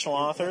international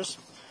authors.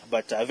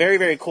 But very,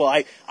 very cool.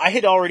 I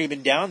had already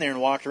been down there and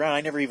walked around.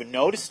 I never even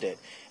noticed it.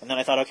 And then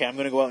I thought, okay, I'm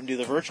going to go out and do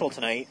the virtual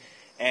tonight.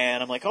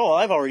 And I'm like, oh, well,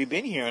 I've already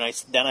been here.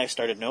 And then I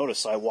started to notice.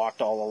 So I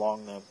walked all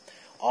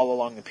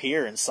along the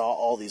pier and saw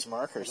all these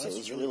markers. So it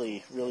was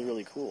really, really,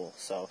 really cool.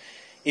 So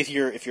if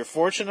you're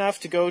fortunate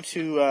enough to go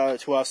to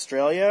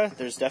Australia,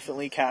 there's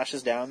definitely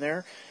caches down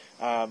there.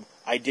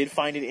 I did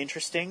find it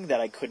interesting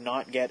that I could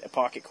not get a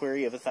pocket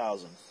query of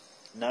 1,000.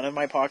 None of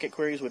my pocket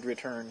queries would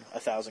return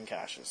 1,000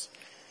 caches.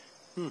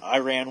 I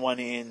ran one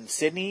in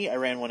Sydney, I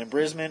ran one in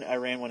Brisbane, I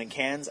ran one in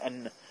Cairns,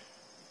 and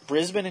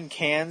Brisbane and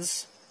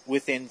Cairns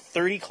within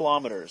 30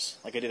 kilometers.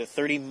 Like I did a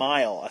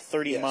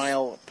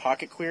 30-mile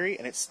pocket query,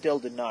 and it still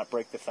did not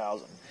break the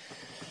 1,000.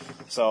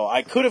 So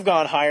I could have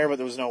gone higher, but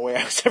there was no way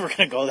I was ever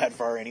going to go that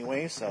far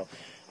anyway. So,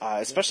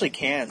 especially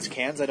Cairns.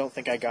 Cairns, I don't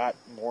think I got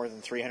more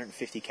than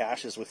 350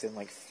 caches within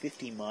like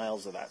 50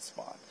 miles of that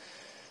spot.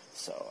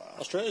 So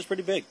Australia's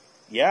pretty big.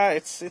 Yeah,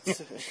 it's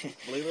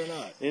believe it or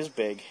not, it is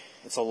big.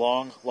 It's a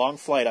long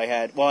flight.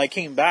 I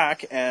came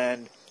back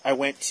and I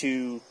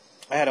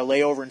had a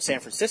layover in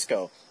San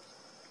Francisco.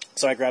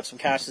 So I grabbed some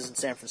caches in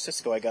San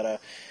Francisco. There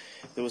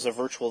was a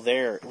virtual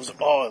there. It was,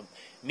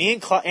 me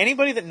and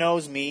anybody that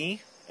knows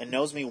me and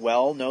knows me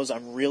well knows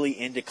I'm really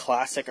into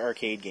classic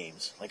arcade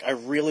games. Like I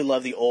really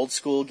love the old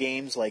school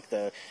games like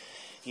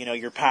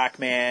your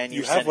Pac-Man.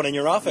 You have one in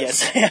your office.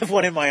 Yes, I have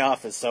one in my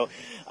office. So,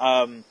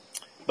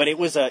 but it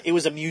was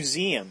a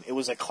museum. It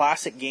was a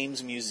classic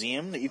games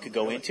museum that you could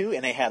go into,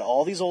 and they had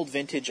all these old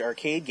vintage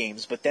arcade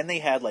games. But then they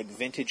had like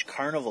vintage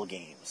carnival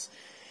games.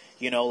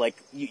 Like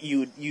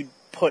you'd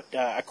put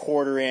a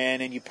quarter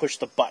in, and you push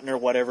the button or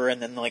whatever,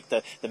 and then like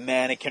the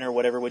mannequin or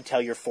whatever would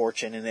tell your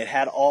fortune. And it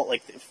had all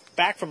like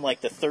back from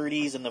like the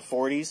 30s and the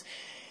 40s.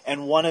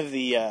 And one of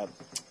the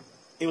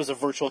it was a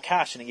virtual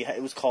cache, and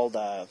it was called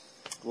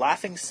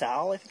Laughing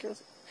Sal, I think it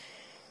was.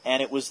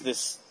 And it was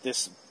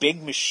this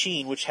big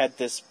machine which had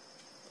this,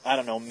 I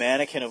don't know,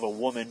 mannequin of a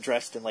woman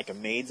dressed in like a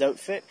maid's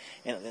outfit,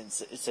 and it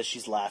says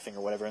she's laughing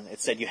or whatever, and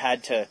it said you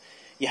had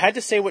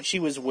to say what she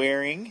was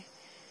wearing,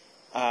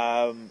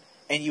 and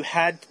you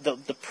had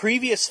the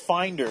previous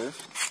finder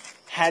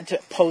had to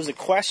pose a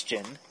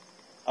question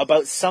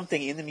about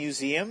something in the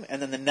museum,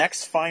 and then the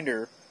next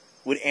finder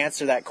would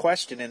answer that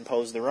question and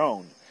pose their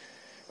own,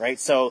 right?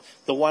 So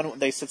the one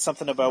they said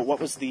something about what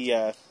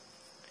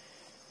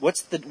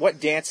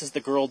dance is the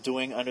girl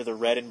doing under the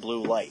red and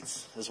blue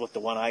lights is what the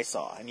one I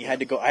saw. And I had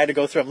to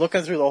go through, I'm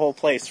looking through the whole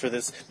place for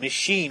this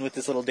machine with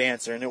this little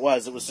dancer, and it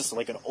was just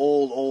like an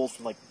old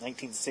from like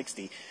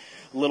 1960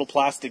 little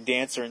plastic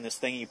dancer in this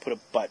thing. You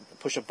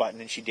push a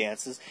button and she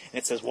dances, and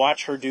it says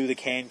watch her do the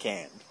can.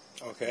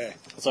 Okay.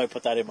 So I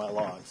put that in my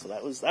log. So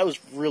that was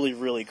really,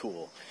 really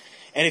cool.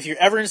 And if you're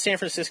ever in San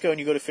Francisco and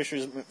you go to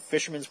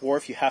Fisherman's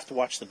Wharf, you have to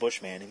watch the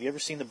Bushman. Have you ever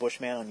seen the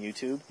Bushman on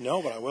YouTube?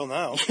 No, but I will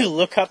now. You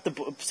look up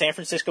the San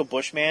Francisco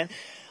Bushman.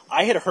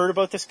 I had heard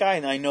about this guy,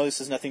 and I know this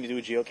has nothing to do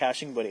with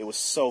geocaching, but it was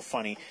so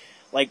funny.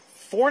 Like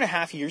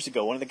 4.5 years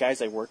ago, one of the guys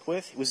I worked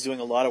with was doing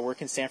a lot of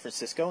work in San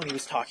Francisco, and he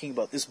was talking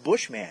about this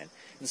Bushman.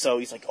 And so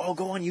he's like, oh,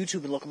 go on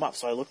YouTube and look him up.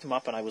 So I looked him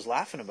up, and I was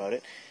laughing about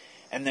it.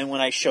 And then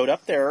when I showed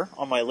up there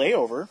on my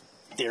layover,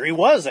 there he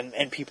was,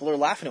 and people are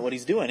laughing at what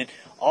he's doing. And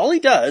all he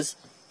does...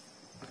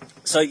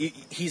 So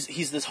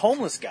he's this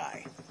homeless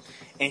guy,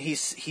 and he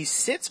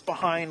sits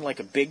behind like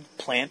a big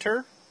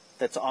planter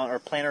that's on, or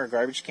planter or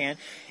garbage can,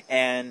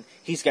 and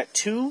he's got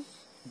 2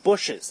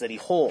 bushes that he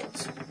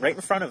holds right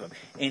in front of him,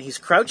 and he's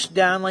crouched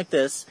down like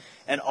this,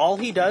 and all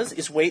he does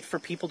is wait for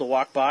people to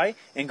walk by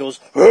and goes,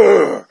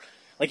 "Arr!"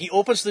 Like he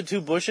opens the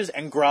 2 bushes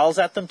and growls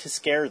at them to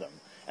scare them.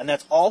 And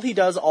that's all he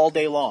does all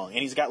day long. And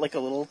he's got like a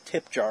little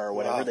tip jar or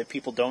whatever that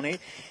people donate.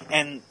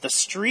 And the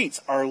streets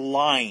are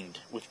lined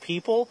with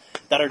people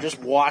that are just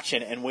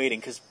watching and waiting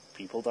because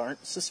people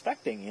aren't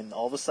suspecting. And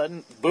all of a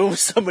sudden, boom,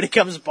 somebody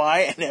comes by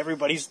and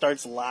everybody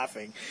starts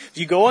laughing. If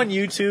you go on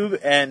YouTube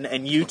and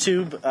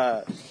YouTube,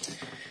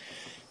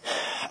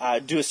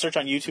 do a search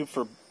on YouTube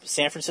for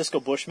San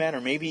Francisco Bushman,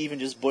 or maybe even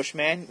just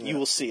Bushman, you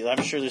will see.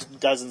 I'm sure there's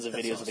dozens of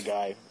videos of the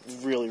guy.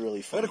 Really,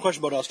 really funny. I got a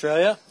question about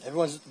Australia.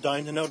 Everyone's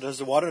dying to know, does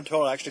the water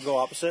total actually go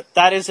opposite?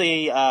 That is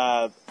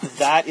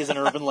an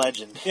urban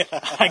legend. Yeah.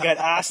 I got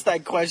asked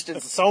that question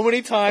so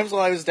many times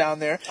while I was down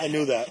there. I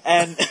knew that.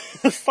 And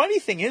the funny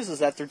thing is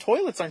that their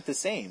toilets aren't the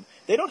same.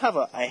 They don't have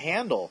a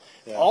handle.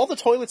 Yeah. All the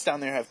toilets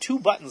down there have 2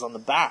 buttons on the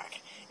back,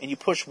 and you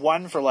push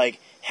one for like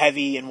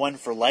heavy and one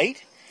for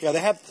light. Yeah, they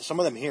have some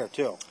of them here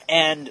too.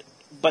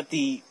 But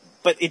the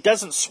but it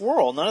doesn't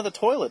swirl. None of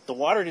the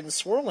water didn't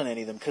swirl in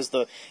any of them, because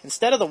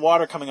instead of the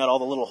water coming out all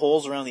the little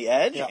holes around the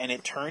edge and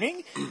it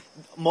turning,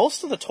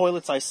 most of the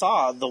toilets I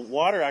saw, the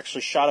water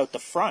actually shot out the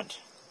front.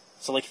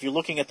 So, like, if you're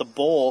looking at the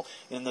bowl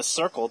in the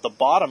circle, the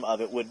bottom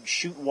of it would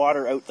shoot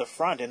water out the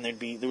front, and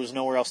there was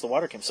nowhere else the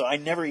water came. So I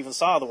never even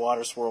saw the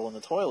water swirl in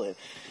the toilet.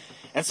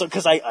 And so,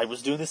 because I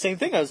was doing the same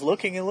thing, I was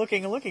looking and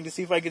looking and looking to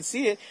see if I could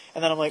see it,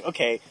 and then I'm like,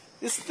 okay,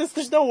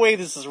 there's no way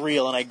this is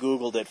real, and I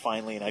Googled it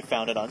finally, and I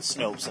found it on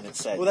Snopes, and it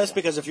said... Well, that's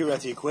because if you were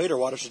at the equator,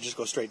 water should just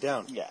go straight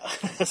down. Yeah.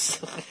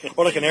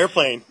 Or like an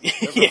airplane. You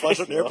ever flush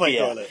an airplane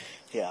toilet.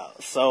 Yeah,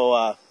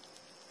 so,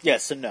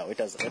 so no, it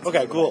doesn't. It's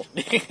okay, cool.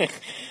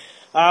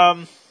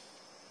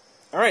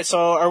 All right, so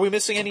are we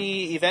missing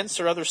any events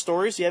or other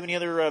stories? Do you have any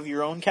other of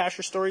your own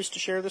Casher stories to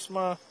share this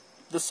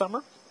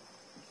summer?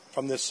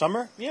 From this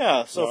summer?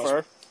 Yeah, so far.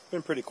 It's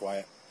been pretty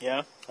quiet.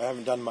 Yeah? I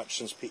haven't done much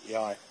since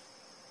PEI.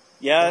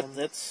 Yeah,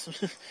 that's...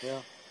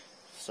 yeah.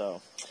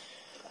 So...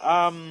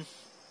 all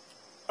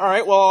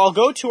right, well, I'll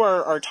go to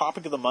our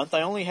topic of the month.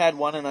 I only had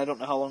one, and I don't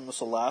know how long this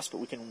will last,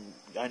 but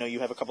I know you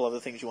have a couple other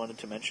things you wanted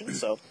to mention,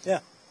 so... Yeah.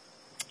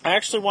 I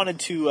actually wanted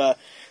to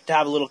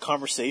have a little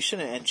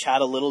conversation and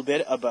chat a little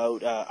bit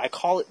about, I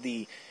call it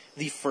the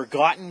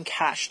forgotten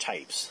cache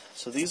types.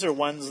 So these are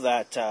ones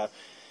that,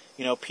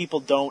 people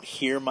don't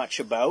hear much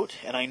about,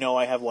 and I know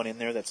I have one in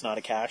there that's not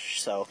a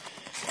cache, so,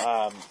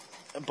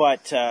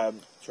 that's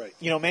right.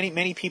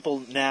 Many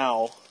people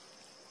now,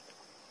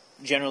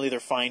 generally they're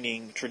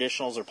finding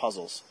traditionals or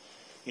puzzles.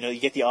 You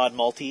get the odd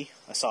multi.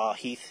 I saw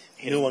Heath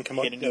hit new one come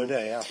up hit a the other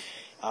day, yeah.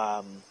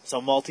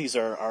 So multis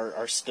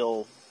are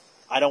still...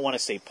 I don't want to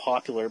say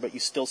popular, but you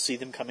still see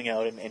them coming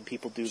out, and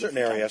people do certain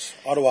areas.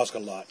 Ottawa's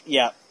got a lot.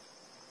 Yeah.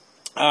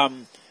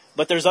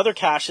 But there's other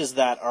caches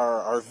that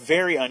are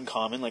very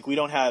uncommon. Like, we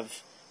don't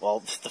have, well,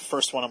 the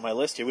first one on my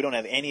list here, we don't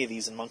have any of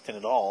these in Moncton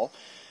at all.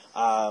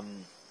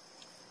 Any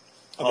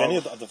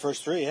of the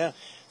first three, yeah.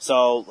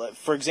 So,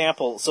 for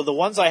example, the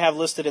ones I have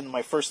listed in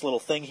my first little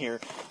thing here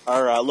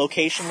are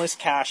location list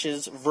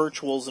caches,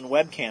 virtuals, and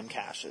webcam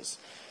caches.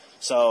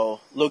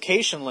 So,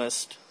 location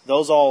list,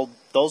 those all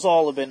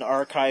have been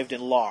archived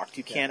and locked.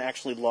 You can't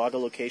actually log a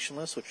location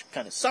list, which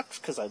kind of sucks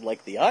because I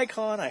like the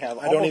icon. I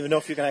don't even know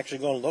if you can actually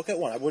go and look at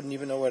one. I wouldn't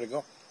even know where to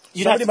go.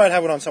 Somebody might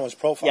have it on someone's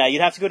profile. Yeah,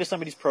 you'd have to go to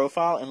somebody's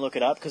profile and look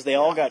it up, because they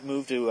all got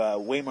moved to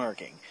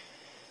waymarking.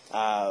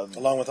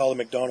 Along with all the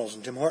McDonald's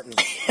and Tim Hortons.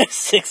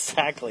 Yes,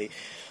 exactly.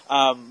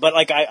 But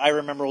like I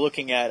remember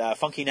looking at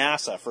Funky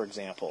NASA, for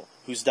example,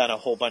 who's done a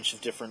whole bunch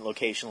of different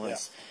location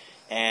lists. Yeah.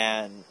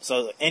 And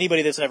so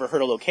anybody that's never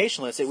heard of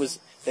location lists,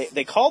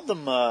 they called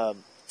them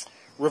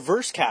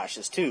reverse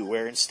caches too,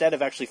 where instead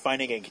of actually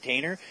finding a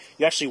container,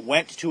 you actually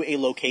went to a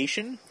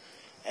location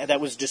that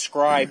was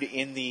described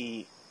in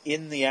the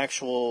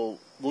actual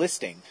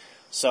listing.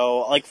 So,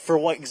 like, for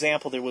one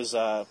example, there was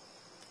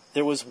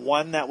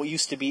one that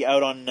used to be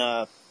out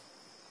on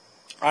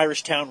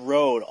Irishtown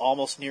Road,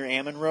 almost near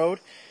Ammon Road.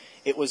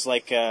 It was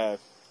like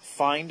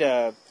find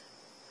a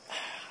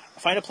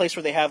place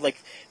where they have like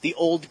the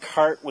old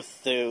cart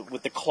with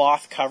the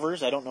cloth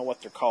covers. I don't know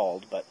what they're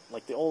called, but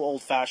like the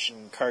old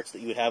fashioned carts that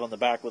you would have on the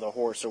back with a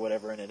horse or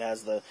whatever, and it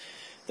has the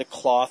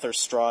cloth or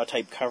straw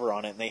type cover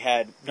on it. And they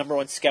had Number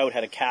One Scout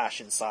had a cache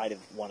inside of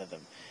one of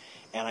them.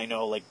 And I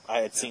know, like, I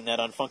had seen that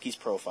on Funky's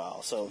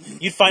profile. So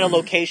you'd find a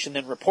location,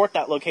 then report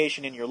that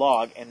location in your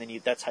log, and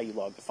then that's how you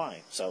log the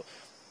find. So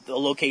the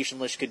location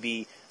list could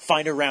be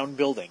find a round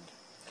building.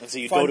 And so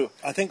you'd go to...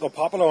 I think a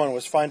popular one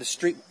was find a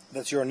street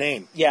that's your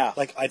name. Yeah.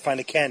 Like, I'd find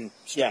a Ken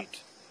Street. Yeah.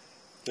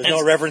 There's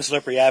no Reverend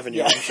Slippery Avenue,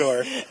 yeah. I'm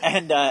sure.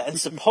 And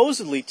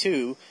supposedly,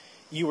 too,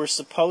 you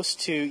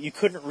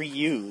couldn't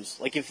reuse.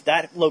 Like, if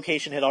that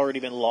location had already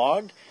been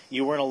logged,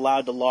 you weren't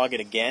allowed to log it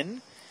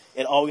again.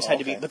 It always had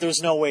to be, but there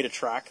was no way to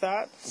track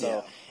that.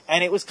 So,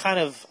 and it was kind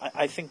of,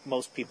 I think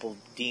most people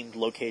deemed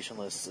location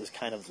lists as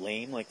kind of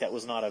lame. Like, that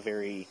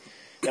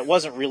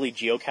wasn't really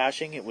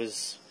geocaching.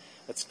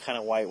 That's kind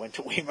of why it went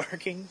to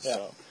waymarking. Yeah.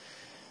 So,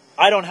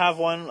 I don't have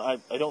one. I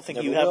don't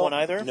think you have one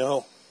either.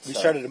 No. We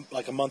started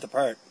like a month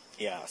apart.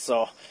 Yeah,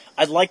 so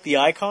I'd like the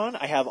icon.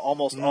 I have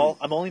almost all.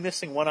 I'm only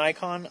missing one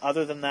icon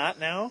other than that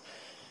now.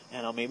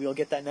 And maybe I'll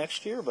get that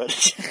next year, but...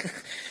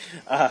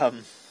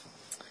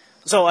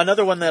 So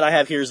another one that I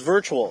have here is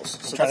virtuals.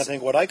 So I'm trying to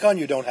think what icon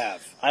you don't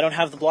have. I don't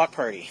have the block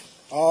party.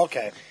 Oh,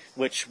 okay.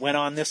 Which went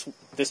on this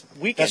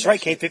weekend. That's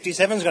right.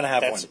 K57 is going to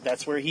have one.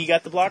 That's where he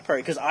got the block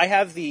party, because I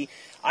have the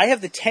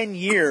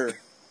 10-year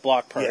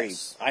block party.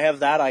 Yes. I have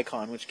that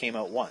icon, which came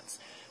out once.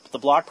 But the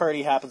block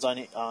party happens on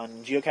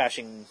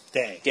geocaching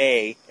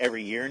day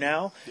every year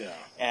now.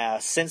 Yeah.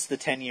 Since the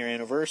 10-year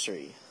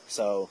anniversary.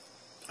 So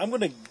I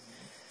wonder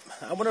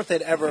if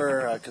they'd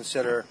ever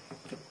consider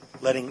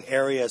letting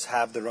areas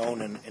have their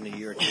own in a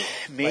year or two.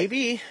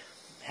 Maybe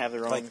have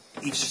their own. Like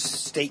each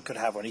state could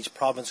have one, each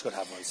province could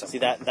have one. See,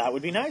 that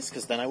would be nice,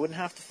 because then I wouldn't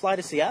have to fly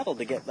to Seattle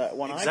to get that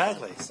one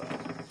exactly.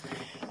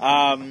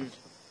 icon. So.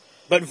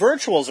 But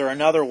virtuals are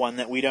another one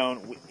that we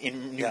don't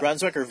in New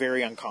Brunswick are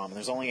very uncommon.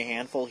 There's only a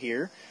handful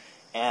here,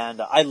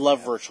 and I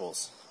love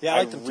virtuals. Yeah, I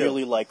like them too.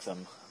 Really like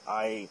them.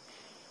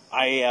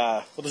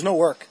 Well, there's no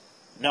work.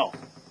 No.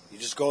 You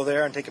just go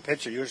there and take a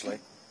picture, usually.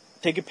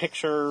 Take a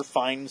picture,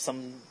 find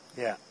some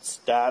Yeah.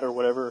 stat or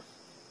whatever.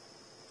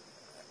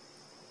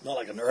 Not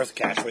like an earth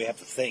cache where you have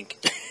to think.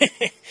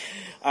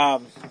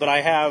 But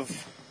I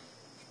have...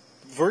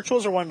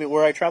 Virtuals are one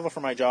where I travel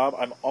for my job.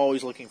 I'm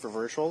always looking for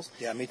virtuals.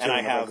 Yeah, me too. And I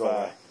whenever I have, go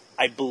away.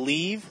 I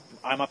believe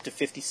I'm up to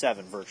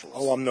 57 virtuals.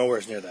 Oh, I'm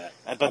nowhere near that.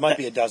 But I might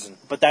be a dozen.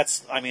 But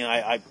that's, I mean,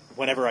 I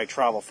whenever I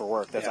travel for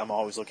work, Yeah. I'm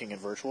always looking at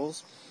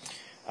virtuals.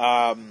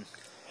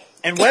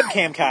 And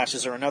webcam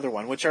caches are another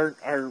one, which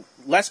are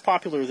less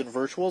popular than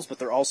virtuals, but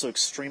they're also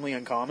extremely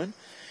uncommon.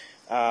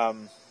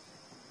 And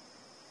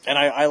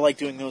I like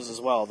doing those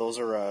as well. Those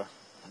are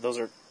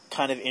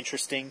kind of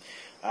interesting.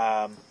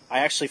 I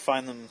actually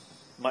find them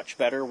much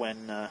better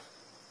when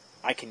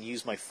I can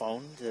use my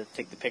phone to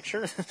take the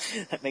picture.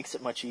 That makes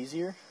it much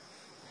easier.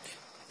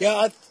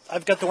 Yeah,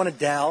 I've got the one at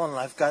Dal, and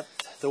I've got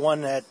the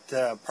one at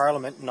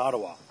Parliament in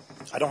Ottawa.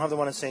 I don't have the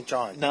one in St.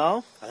 John.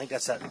 No? I think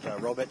that's at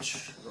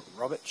Robich.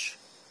 Robich?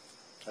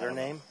 Is that her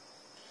name?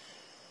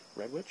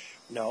 Redwich?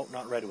 No,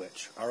 not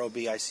Redwich.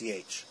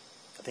 Robich.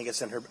 I think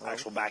it's in her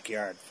actual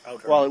backyard.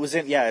 Well, it was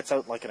in, yeah, it's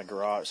out like in a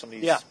garage.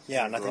 Somebody's Yeah, in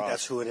a and I think garage.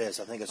 that's who it is.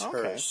 I think it's Okay.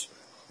 hers.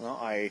 Well,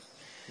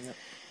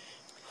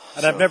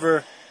 And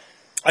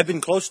I've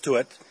been close to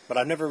it, but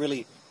I've never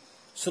really,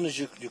 as soon as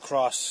you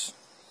cross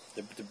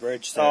the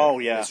bridge there, Oh,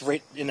 yeah. it's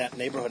right in that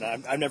neighborhood.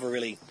 I've never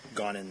really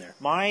gone in there.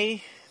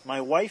 My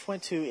wife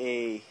went to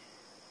a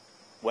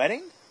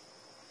wedding.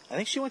 I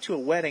think she went to a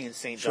wedding in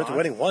St. She John. went to a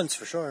wedding once,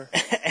 for sure.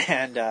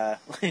 And,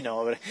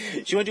 but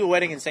she went to a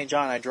wedding in St.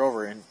 John, I drove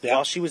her, and Yeah.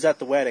 while she was at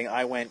the wedding,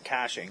 I went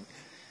caching,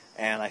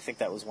 and I think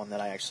that was one that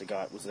I actually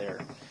got, was there.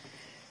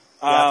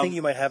 Yeah, I think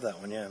you might have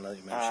that one, yeah, now that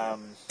you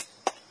mention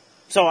it.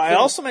 So I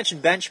also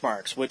mentioned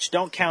benchmarks, which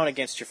don't count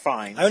against your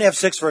fine. I only have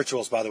 6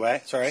 virtuals, by the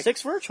way. Sorry.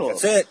 6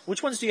 virtuals. That's it.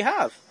 Which ones do you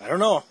have? I don't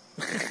know.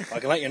 I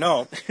can let you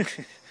know.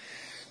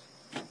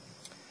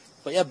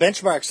 But yeah,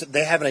 benchmarks,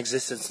 they haven't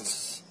existed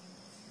since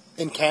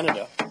in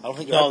Canada. I don't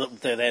think No,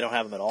 they don't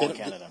have them at all in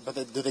Canada.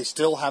 But do they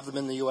still have them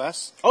in the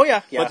U.S.? Oh,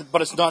 yeah, yeah.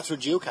 But it's not through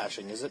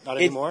geocaching, is it? Not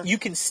anymore?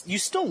 You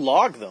still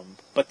log them,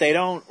 but they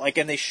don't,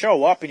 and they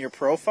show up in your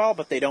profile,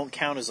 but they don't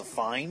count as a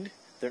find.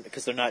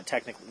 Because they're not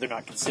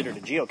considered a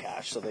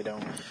geocache, so they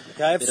don't.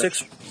 Yeah, I have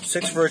six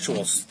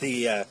virtuals.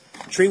 The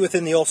tree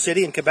within the old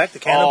city in Quebec, the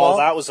Cannonball. Oh,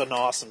 that was an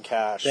awesome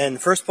cache. Then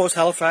First Post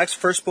Halifax,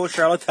 First Post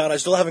Charlottetown. I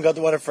still haven't got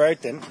the one at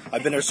Fredericton.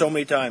 I've been there so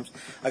many times.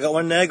 I got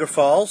one in Niagara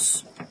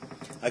Falls.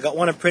 I got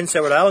one in Prince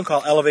Edward Island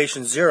called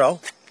Elevation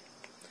Zero.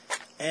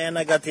 And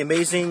I got the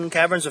amazing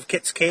Caverns of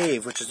Kit's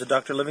Cave, which is the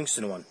Dr.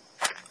 Livingston one,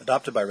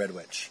 adopted by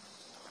Redwich.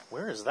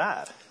 Where is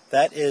that?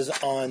 That is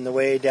on the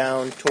way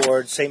down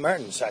towards St.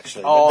 Martin's,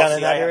 actually. Oh, down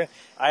in that area.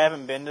 I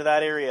haven't been to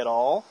that area at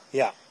all.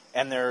 Yeah.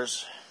 And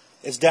there's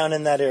It's down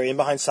in that area, in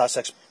behind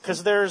Sussex.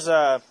 because there's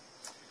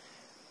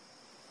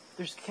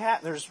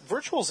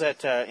virtuals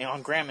at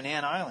on Grand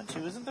Manan Island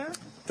too, isn't there?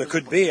 There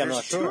could be, I'm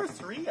There's not 2 sure. or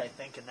 3, I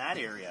think, in that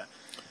area.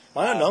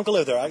 My aunt and uncle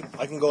live there.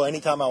 I can go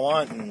anytime I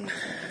want and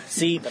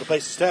See, got a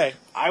place to stay.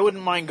 I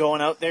wouldn't mind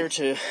going out there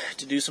to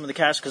do some of the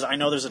caches because I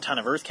know there's a ton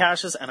of earth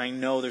caches and I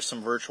know there's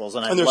some virtuals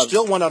And there's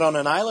still one out on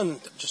an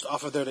island just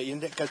off of there that you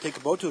got to take a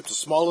boat to. It's a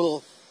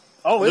small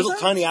little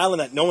tiny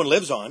island that no one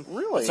lives on.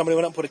 Really? Somebody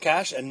went up and put a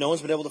cache, and no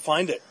one's been able to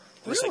find it.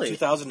 It was Really? like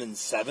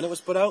 2007 it was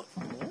put out,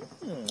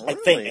 I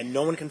think, really? and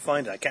no one can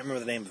find it. I can't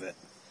remember the name of it.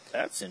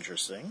 That's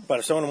interesting. But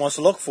if someone wants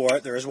to look for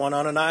it, there is one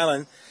on an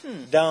island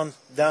Hmm.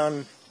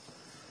 down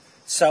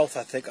south,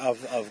 I think,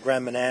 of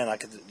Grand Manan.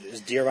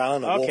 Is Deer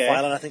Island or Okay. Wolf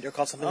Island? I think they're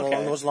called something Okay.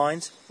 along those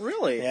lines.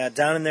 Really? Yeah,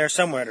 down in there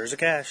somewhere, there's a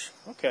cache.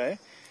 Okay.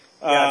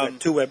 Yeah, I've got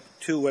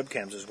two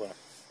webcams as well.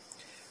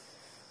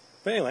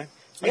 But anyway,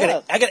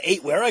 Yeah. I got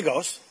 8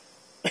 Warregos.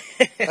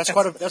 That's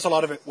a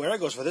lot of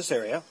Warregos for this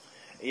area.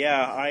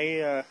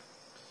 Yeah,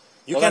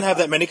 You Well, can't that- have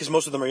that many because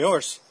most of them are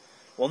yours.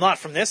 well, not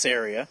from this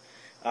area,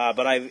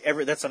 but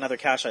that's another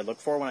cache I look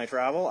for when I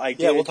travel.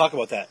 Yeah, we'll talk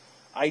about that.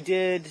 I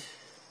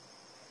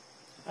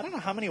don't know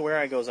how many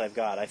Warregos I've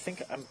got. I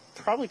think I'm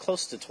probably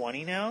close to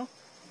 20 now.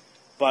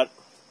 But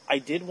I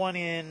did one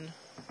in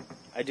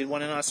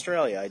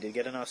Australia. I did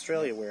get an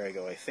Australia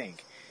Warrego, I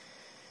think.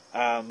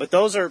 But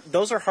those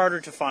are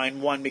harder to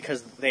find. One,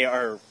 because they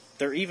are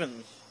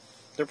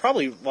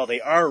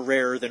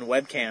rarer than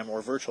webcam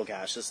or virtual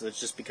caches. That's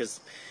just because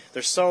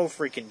they're so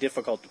freaking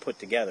difficult to put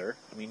together.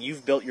 I mean,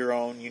 you've built your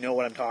own. You know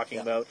what I'm talking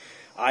about.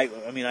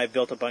 I've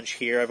built a bunch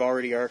here. I've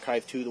already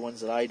archived 2 of the ones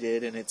that I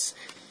did, and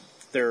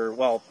they're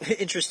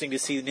interesting to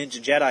see.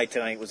 Ninja Jedi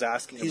tonight was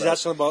asking Heath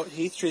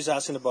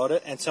asking about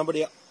it, and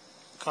somebody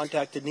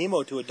contacted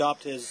Nemo to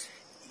adopt his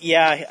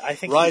Yeah, I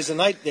think Rise of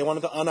Night. They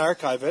wanted to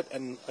unarchive it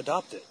and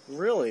adopt it.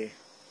 Really?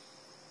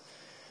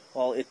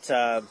 Well, it's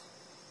an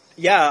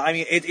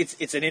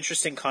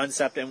interesting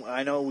concept, and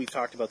I know we've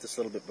talked about this a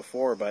little bit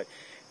before, but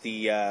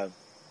I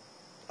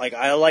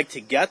like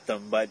to get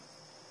them, but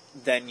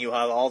then you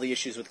have all the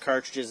issues with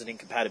cartridges and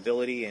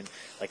incompatibility, and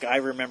I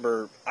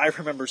remember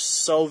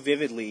so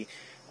vividly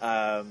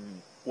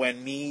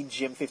when me,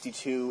 Jim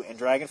 52, and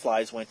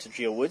Dragonflies went to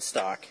Geo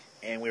Woodstock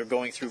and we were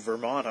going through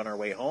Vermont on our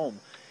way home,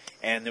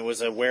 and there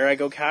was a Where I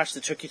Go cache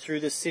that took you through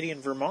this city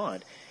in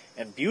Vermont,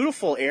 and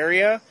beautiful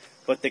area.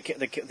 But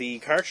the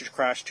cartridge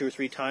crashed 2 or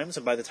 3 times,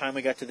 and by the time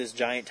we got to this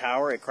giant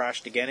tower, it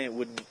crashed again, and it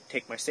wouldn't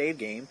take my save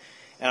game.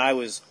 And I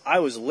was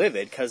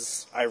livid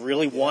because I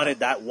really wanted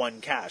that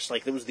one cache.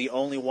 Like, it was the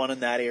only one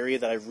in that area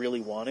that I really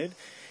wanted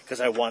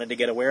because I wanted to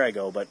get a Where I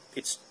Go. But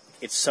it's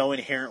so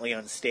inherently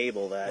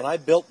unstable that... When I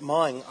built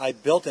mine, I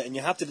built it, and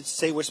you have to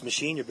say which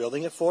machine you're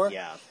building it for.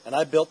 Yeah. And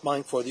I built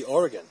mine for the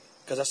Oregon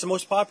because that's the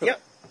most popular.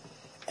 Yep.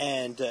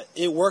 And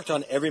it worked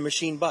on every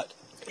machine but.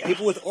 Yeah.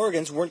 People with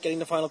Oregons weren't getting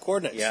the final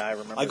coordinates. Yeah, I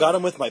remember I got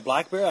them with my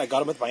BlackBerry. I got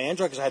them with my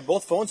Android because I had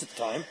both phones at the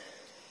time.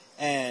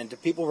 And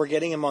people were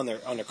getting them on their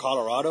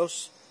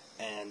Colorados.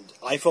 And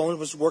iPhone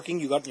was working.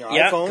 You got your iPhone.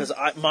 Yeah, because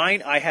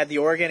I had the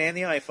Oregon and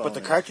the iPhone. But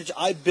the cartridge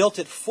I built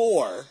it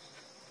for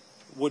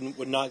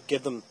would not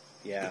give them.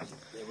 Yeah.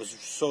 It was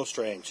so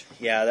strange.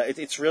 Yeah,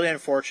 it's really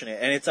unfortunate,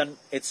 and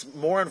it's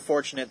more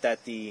unfortunate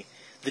that the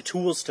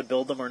tools to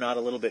build them are not a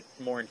little bit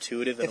more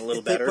intuitive and a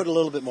little better. If they put a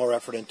little bit more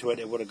effort into it,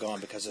 it would have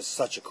gone because it's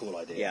such a cool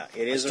idea. Yeah,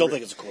 it is. I still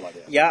think it's a cool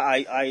idea. Yeah,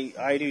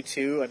 I do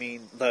too. I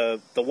mean, the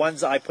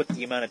ones I put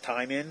the amount of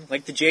time in,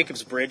 like the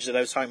Jacobs Bridge that I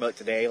was talking about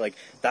today, like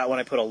that one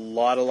I put a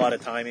lot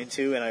of time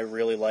into, and I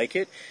really like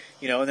it.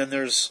 You know, and then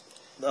there's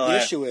the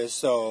issue is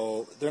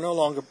so they're no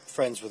longer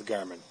friends with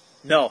Garmin.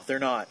 No, they're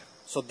not.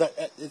 So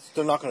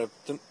they're not going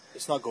to.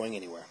 It's not going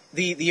anywhere.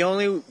 The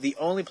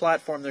only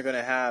platform they're going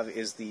to have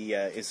is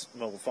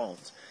mobile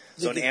phones.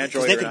 So an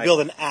Android. They could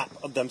build an app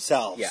of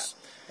themselves. Yeah.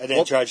 And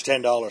then charge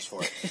 $10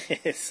 for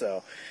it.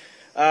 So,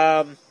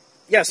 so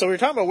we were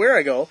talking about Where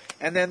I Go,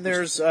 and then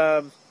there's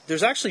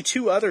actually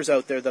 2 others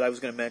out there that I was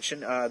going to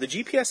mention. The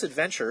GPS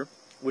Adventure,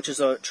 which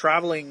is a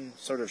traveling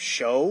sort of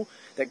show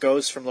that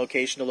goes from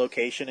location to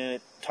location, and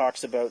it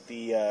talks about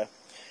GPS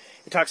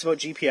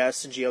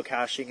and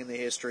geocaching and the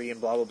history and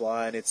blah blah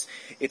blah, and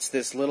it's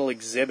this little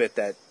exhibit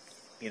that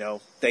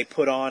they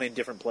put on in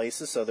different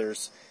places. So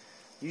there's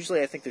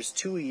usually I think there's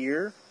 2 a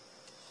year.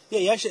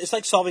 Yeah, actually, it's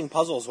like solving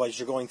puzzles while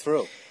you're going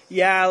through.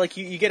 Yeah, like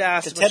you get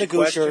asked a bunch of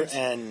questions.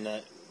 and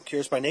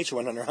Curious by Nature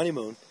went on their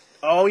honeymoon.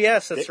 Oh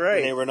yes, that's right.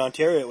 When they were in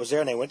Ontario, it was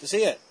there, and they went to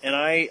see it. And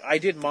I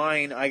did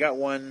mine. I got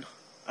one.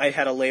 I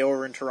had a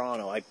layover in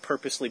Toronto. I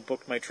purposely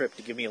booked my trip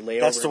to give me a layover.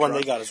 That's the one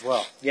Toronto. they got as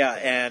well. Yeah,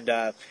 and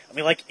I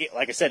mean, like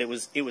I said, it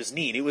was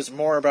neat. It was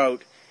more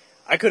about.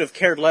 I could have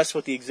cared less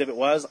what the exhibit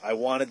was. I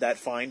wanted that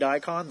find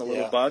icon, the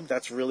little bug.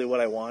 That's really what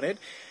I wanted.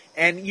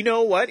 And you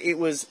know what? It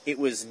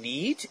was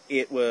neat.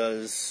 It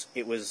was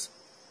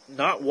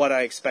not what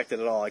I expected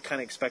at all. I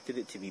kind of expected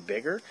it to be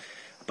bigger,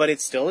 but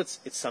it's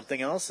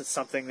something else. It's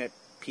something that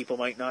people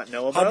might not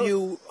know about.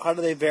 How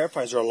do they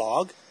verify? Is there a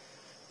log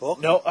book?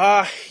 No,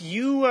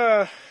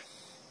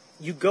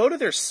 you go to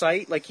their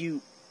site, like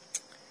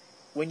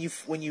when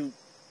you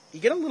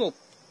get a little,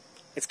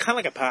 it's kind of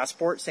like a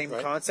passport, same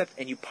concept,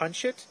 and you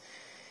punch it,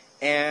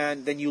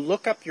 and then you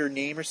look up your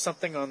name or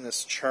something on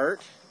this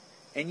chart,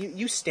 and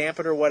you stamp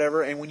it or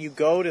whatever, and when you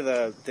go to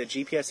the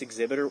GPS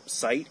exhibitor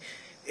site,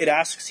 it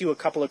asks you a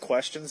couple of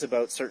questions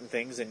about certain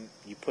things, and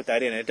you put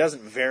that in. It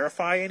doesn't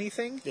verify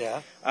anything.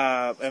 Yeah.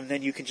 And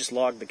then you can just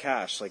log the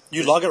cache. Like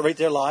you log it right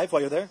there live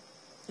while you're there.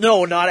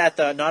 No, not at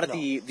the.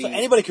 So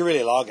anybody could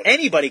really log it.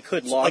 Anybody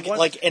could log one,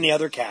 like any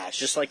other cache,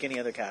 just like any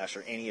other cache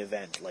or any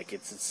event. Like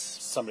it's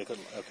somebody could.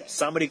 Okay.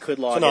 Somebody could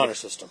log. It's an honor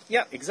system.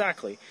 Yeah,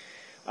 exactly.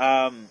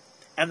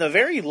 And the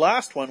very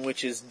last one,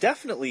 which is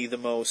definitely the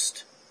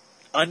most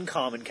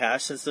uncommon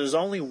cache, since there's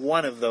only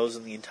one of those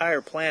in the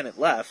entire planet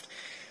left,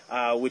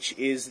 which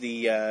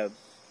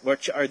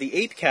are the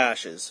ape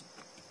caches.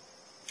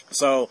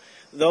 So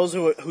those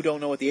who don't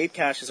know what the ape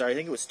caches are, I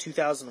think it was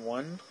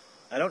 2001.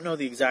 I don't know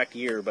the exact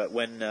year, but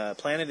when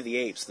Planet of the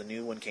Apes, the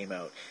new one, came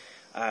out,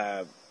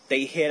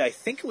 they hit, I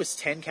think it was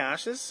 10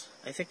 caches.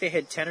 I think they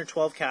had 10 or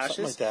 12 caches.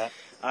 Something like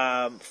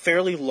that.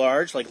 Fairly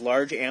large, like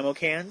large ammo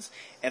cans,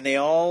 and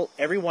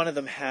every one of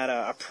them had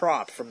a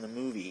prop from the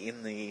movie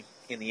in the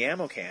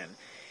ammo can.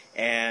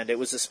 And it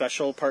was a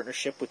special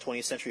partnership with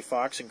 20th Century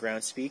Fox and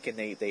Groundspeak, and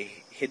they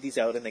hid these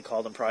out, and they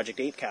called them Project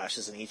Ape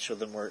caches, and each of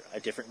them were a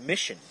different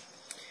mission.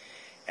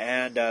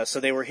 And so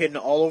they were hidden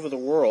all over the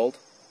world.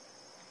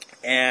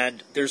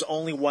 And there's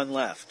only one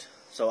left.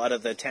 So out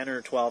of the 10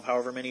 or 12,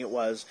 however many it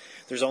was,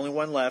 there's only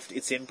one left.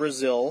 It's in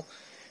Brazil,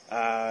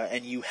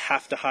 and you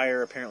have to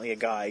hire, apparently, a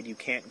guide. You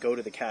can't go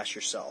to the cache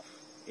yourself.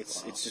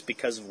 It's just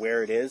because of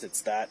where it is.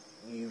 It's that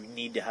you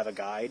need to have a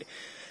guide.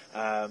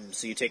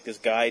 So you take this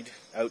guide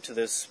out to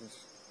this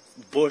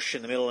bush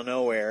in the middle of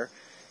nowhere,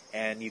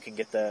 and you can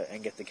get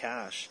the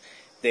cache.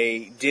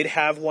 They did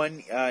have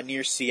one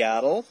near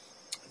Seattle,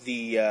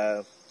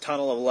 the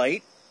Tunnel of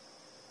Light,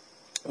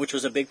 which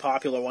was a big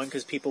popular one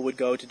because people would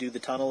go to do the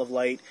Tunnel of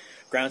Light,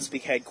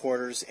 Groundspeak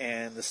headquarters,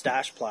 and the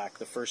Stash Plaque,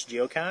 the first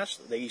geocache.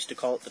 They used to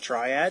call it the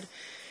Triad.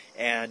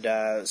 And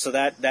so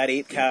that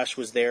ape cache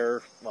was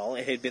there. Well,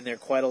 it had been there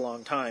quite a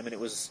long time, and it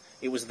was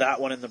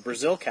that one in the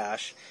Brazil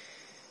cache.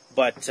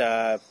 But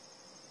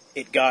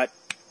it got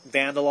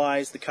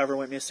vandalized. The cover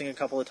went missing a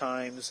couple of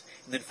times,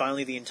 and then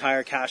finally the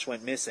entire cache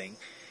went missing.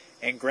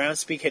 And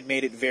Groundspeak had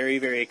made it very,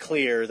 very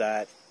clear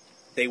that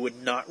they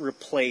would not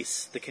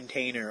replace the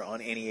container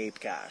on any ape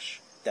cache.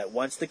 That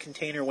once the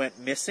container went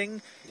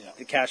missing,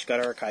 the cache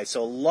got archived.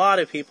 So a lot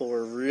of people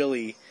were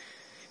really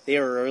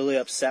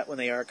upset when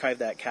they archived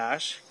that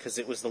cache because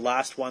it was the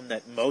last one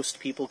that most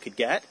people could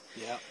get.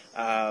 Yeah.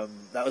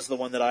 That was the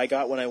one that I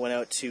got when I went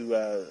out to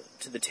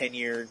the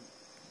 10-year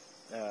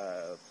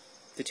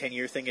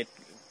thing at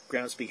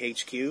Groundspeak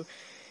HQ.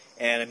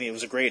 And I mean, it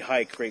was a great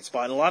hike, great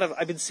spot. And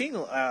I've been seeing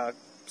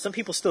some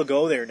people still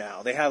go there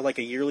now. They have like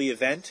a yearly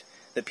event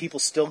that people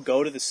still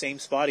go to the same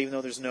spot even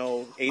though there's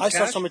no ape cache. I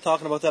saw somebody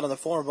talking about that on the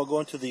forum about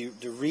going to the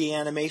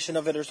reanimation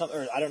of it or something.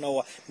 Or I don't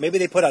know. Maybe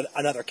they put out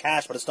another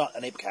cache, but it's not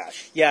an ape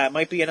cache. Yeah, it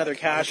might be another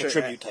cache. Like a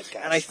tribute type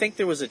cache. And I think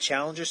there was a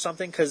challenge or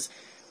something because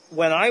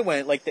when I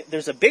went, like,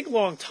 there's a big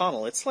long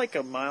tunnel. It's like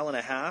 1.5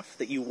 miles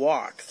that you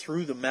walk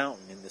through the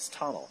mountain in this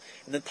tunnel.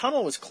 And the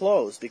tunnel was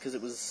closed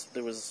because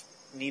there was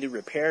needed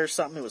repair or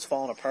something. It was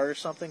falling apart or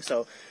something.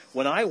 So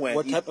when I went...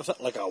 What type of...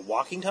 Like a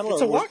walking tunnel?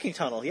 It's a walking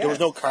tunnel, yeah. There was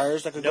no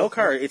cars that could go? No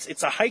car.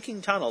 It's a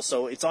hiking tunnel,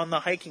 so it's on the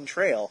hiking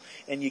trail.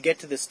 And you get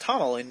to this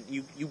tunnel, and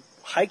you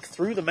hike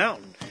through the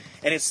mountain.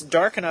 And it's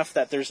dark enough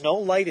that there's no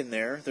light in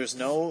there. There's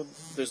no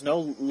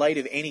light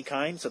of any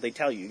kind, so they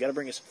tell you got to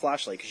bring a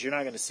flashlight because you're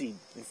not going to see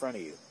in front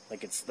of you.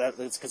 Like it's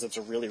because it's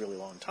a really, really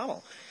long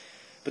tunnel.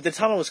 But the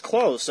tunnel was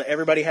closed, so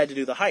everybody had to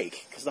do the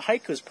hike. Because the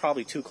hike was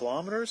probably 2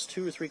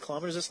 or 3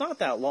 kilometers. It's not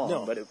that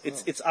long, but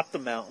it's up the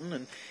mountain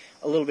and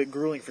a little bit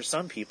grueling for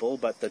some people.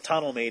 But the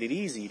tunnel made it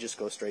easy. You just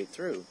go straight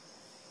through.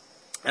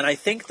 And I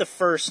think the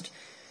first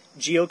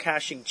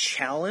geocaching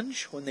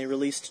challenge, when they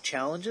released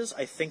challenges,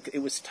 I think it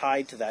was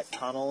tied to that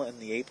tunnel and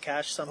the ape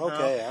cache somehow.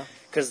 Okay, yeah.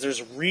 Because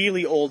there's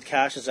really old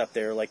caches up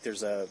there. Like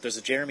there's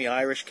a Jeremy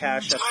Irish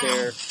cache up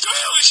there.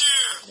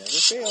 Never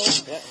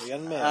fails. Yeah, we got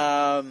a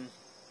man.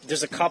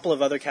 There's a couple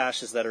of other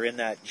caches that are in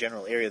that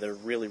general area that are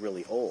really,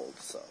 really old.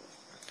 So,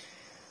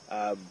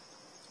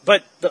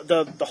 but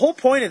the whole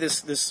point of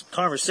this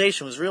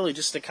conversation was really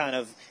just to kind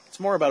of, it's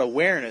more about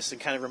awareness and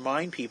kind of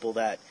remind people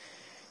that,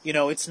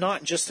 it's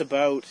not just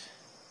about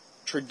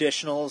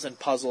traditionals and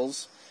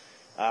puzzles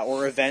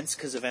or events,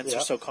 because events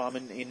are so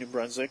common in New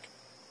Brunswick,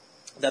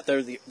 that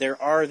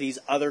there are these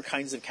other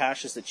kinds of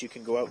caches that you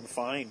can go out and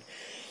find,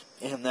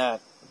 and that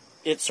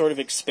it sort of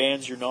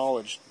expands your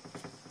knowledge.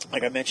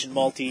 Like I mentioned,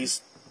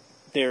 Maltese.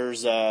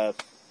 There's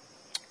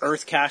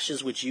earth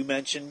caches, which you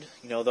mentioned.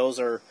 Those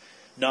are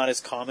not as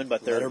common,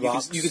 but they're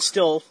you can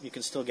still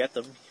get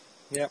them.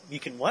 Yeah. You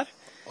can what?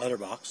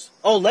 Letterbox.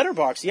 Oh,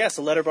 letterbox. Yes,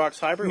 a letterbox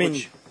hybrid.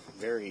 Which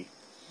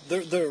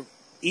they're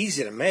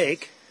easy to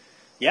make.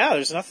 Yeah,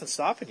 there's nothing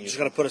stopping you. You just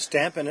got to put a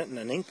stamp in it and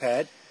an ink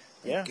pad.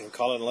 Yeah. You can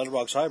call it a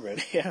letterbox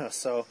hybrid. Yeah.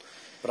 So.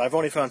 But I've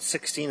only found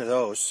 16 of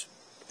those.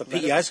 But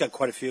PEI's got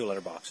quite a few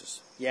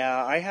letterboxes.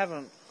 Yeah, I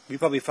haven't. We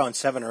probably found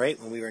 7 or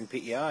 8 when we were in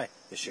PEI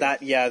this year.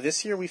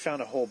 This year we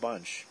found a whole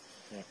bunch.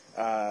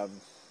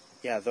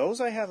 Yeah. Those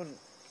I haven't.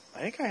 I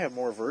think I have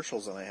more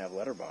virtuals than I have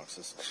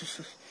letterboxes.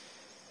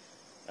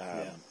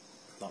 Kind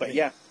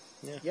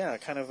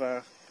of.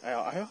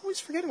 I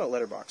always forget about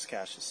letterbox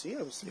caches. See,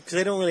 because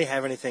they don't really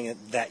have anything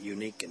that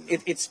unique in them.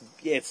 It's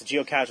a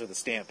geocache with a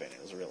stamp in it.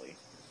 It was really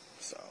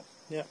so.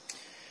 Yeah.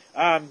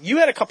 You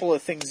had a couple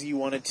of things you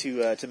wanted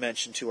to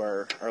mention to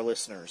our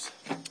listeners.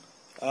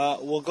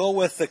 We'll go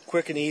with the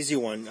quick and easy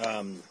one.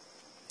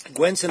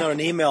 Gwen sent out an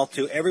email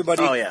to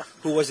everybody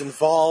who was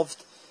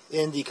involved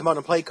in the Come Out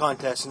and Play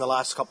contest in the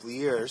last couple of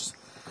years,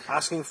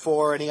 asking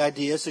for any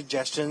ideas,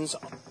 suggestions,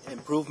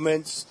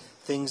 improvements,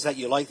 things that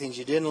you like, things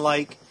you didn't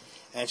like,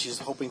 and she's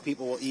hoping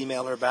people will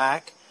email her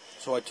back.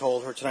 So I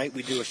told her tonight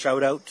we do a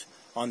shout-out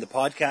on the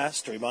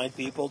podcast to remind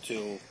people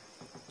to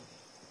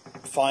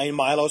find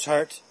Milo's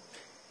Heart.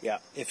 Yeah.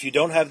 If you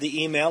don't have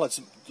the email,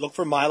 look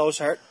for Milo's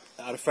Heart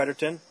out of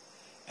Fredericton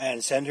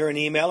and send her an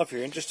email. If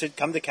you're interested,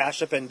 come to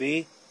Cache Up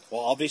NB.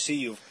 Well, obviously,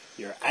 you're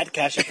at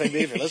Cache Up NB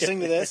if you're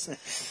listening to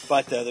this.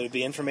 But there'll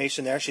be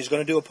information there. She's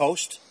going to do a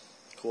post.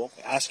 Cool.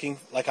 Asking,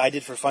 like I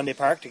did for Fun Day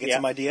Park, to get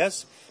some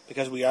ideas.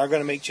 Because we are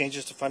going to make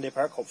changes to Fun Day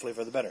Park, hopefully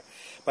for the better.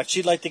 But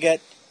she'd like to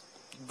get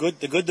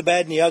the good, the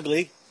bad, and the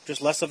ugly.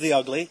 Just less of the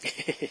ugly.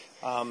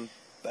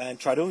 And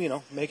try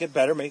to, make it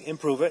better,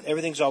 improve it.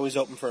 Everything's always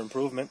open for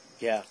improvement.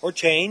 Yeah. Or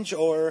change,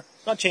 or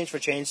not change for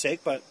change's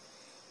sake, but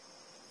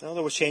there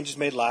was changes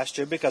made last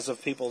year because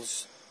of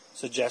people's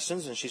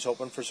suggestions, and she's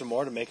hoping for some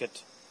more to make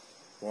it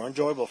more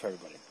enjoyable for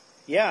everybody.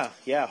 Yeah.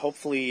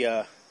 Hopefully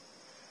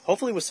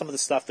with some of the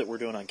stuff that we're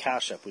doing on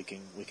Cache Up, we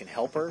can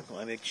help her.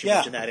 I mean, she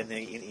mentioned that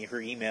in her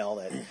email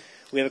that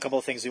we have a couple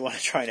of things we want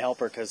to try and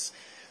help her because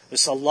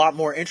there's a lot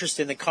more interest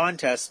in the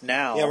contest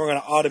now. Yeah, we're going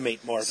to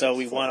automate more. So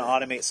we want to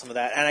automate some of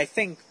that. And I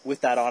think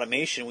with that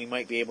automation, we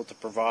might be able to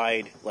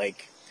provide,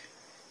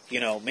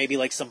 maybe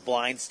like some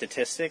blind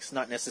statistics,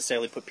 not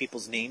necessarily put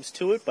people's names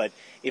to it, but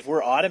if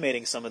we're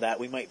automating some of that,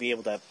 we might be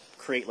able to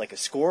create like a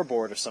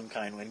scoreboard of some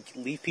kind and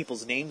leave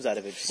people's names out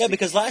of it. Yeah,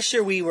 because last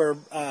year we were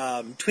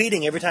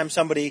tweeting every time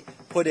somebody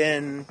put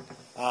in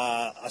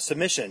a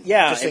submission.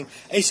 Yeah. Just saying,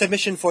 a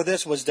submission for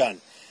this was done.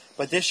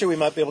 But this year we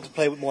might be able to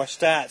play with more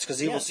stats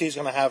because Evil C is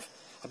going to have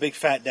a big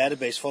fat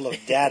database full of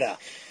data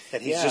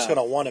that he's just Yeah.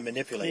 going to want to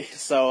manipulate.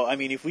 So, I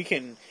mean, if we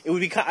can, it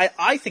would be.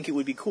 I think it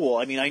would be cool.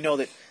 I mean, I know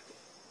that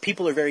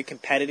people are very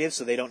competitive,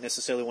 so they don't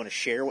necessarily want to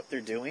share what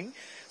they're doing.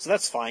 So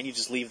that's fine. You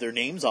just leave their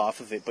names off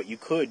of it, but you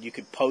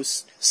could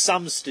post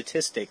some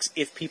statistics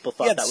if people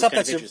thought Yeah, that was stuff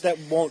kind of interesting. that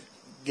won't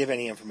give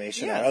any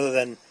information Yeah. other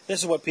than this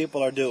is what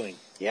people are doing.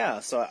 Yeah,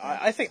 so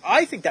I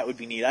think that would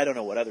be neat. I don't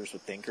know what others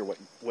would think or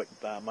what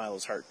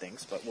Milo's Heart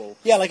thinks, but we'll.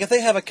 Yeah, like if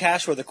they have a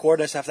cache where the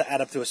coordinates have to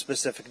add up to a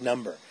specific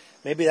number,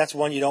 maybe that's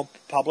one you don't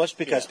publish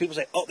because Yeah. people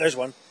say, "Oh, there's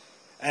one,"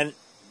 and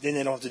then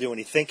they don't have to do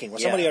any thinking. Well,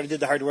 somebody Yeah. already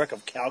did the hard work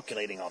of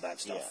calculating all that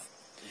stuff.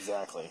 Yeah,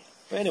 exactly.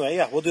 But anyway,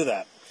 yeah, we'll do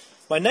that.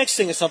 My next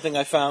thing is something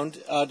I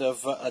found out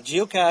of a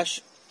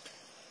geocache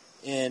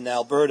in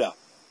Alberta.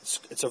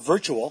 It's a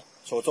virtual,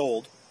 so it's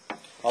old,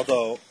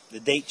 although the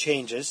date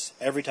changes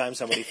every time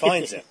somebody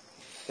finds it.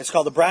 It's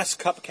called the Brass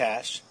Cap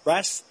Cache.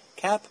 I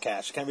can't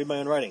read my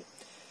own writing.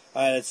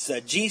 It's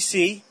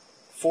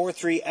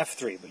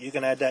GC43F3, but you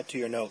can add that to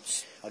your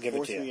notes. I'll give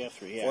it to you.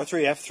 43F3, yeah.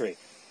 43F3.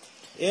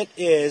 It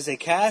is a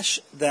cache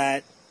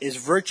that is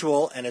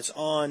virtual, and it's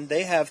on.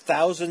 They have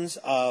thousands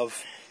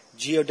of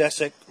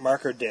geodesic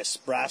marker discs,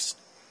 brass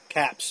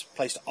caps,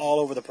 placed all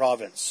over the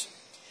province.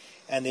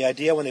 And the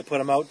idea when they put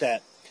them out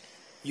that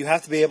you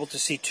have to be able to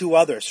see two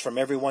others from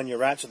every one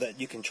you're at so that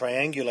you can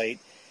triangulate.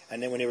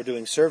 And then when they were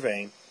doing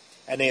surveying,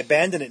 and they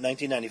abandoned it in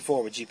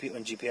 1994 when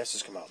GPS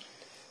has come out.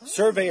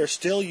 Surveyors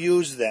still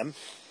use them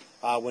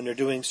when they're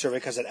doing survey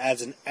because it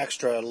adds an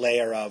extra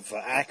layer of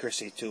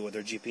accuracy to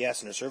their GPS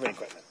and their survey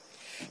equipment.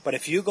 But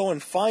if you go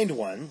and find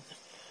one,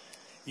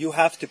 you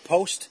have to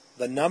post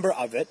the number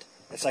of it.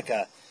 It's like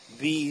a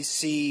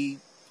BC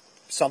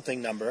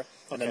something number,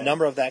 and the Okay.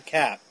 number of that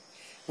cap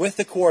with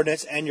the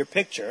coordinates and your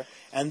picture,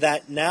 and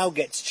that now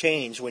gets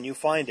changed when you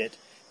find it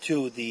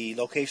to the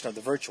location of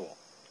the virtual.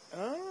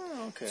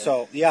 Oh, okay.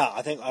 So, yeah,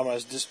 I think I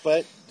was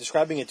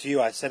describing it to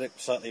you, I said it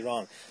slightly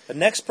wrong. The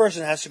next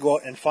person has to go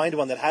out and find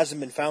one that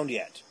hasn't been found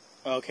yet.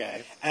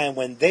 okay. And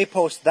when they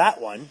post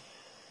that one,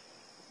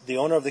 the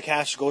owner of the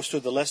cache goes through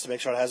the list to make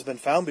sure it hasn't been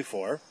found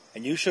before,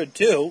 and you should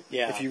too,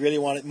 Yeah. if you really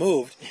want it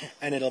moved,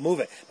 and it'll move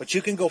it. But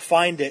you can go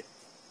find it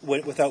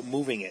without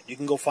moving it. You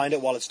can go find it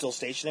while it's still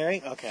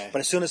stationary. Okay. But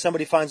as soon as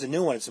somebody finds a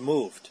new one, it's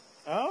moved.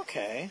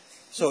 Okay.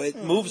 So it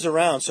moves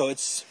around. So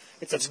it's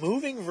It's a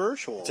moving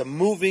virtual. a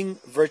moving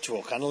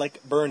virtual, kind of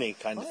like Bernie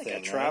kind of like thing. a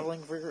right?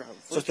 traveling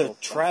So it's a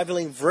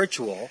traveling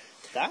virtual.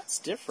 That's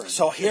different.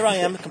 So here I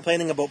am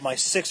complaining about my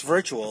 6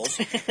 virtuals.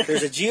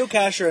 There's a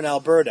geocacher in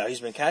Alberta.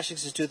 He's been caching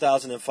since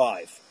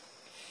 2005.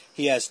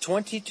 He has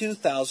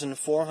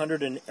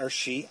 22,400 or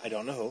she, I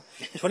don't know who,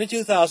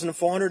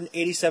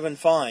 22,487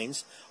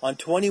 finds on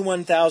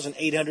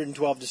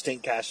 21,812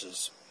 distinct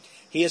caches.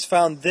 He has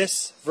found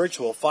this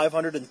virtual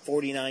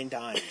 549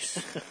 times.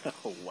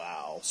 Oh,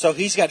 wow. So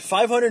he's got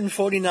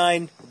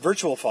 549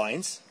 virtual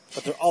finds,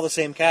 but they're all the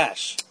same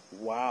cache.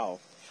 Wow.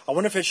 I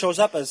wonder if it shows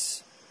up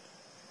as...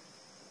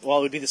 Well,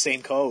 it would be the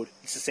same code.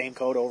 It's the same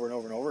code over and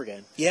over and over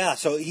again. Yeah,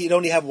 so he'd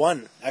only have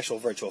one actual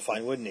virtual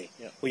find, wouldn't he?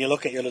 Yeah. When you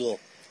look at your little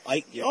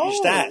your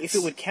stats. If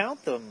it would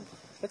count them.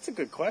 That's a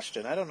good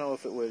question. I don't know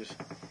if it would.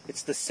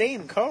 It's the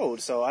same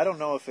code, so I don't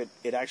know if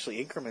it actually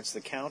increments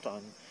the count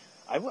on.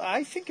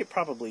 I think it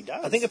probably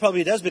does. I think it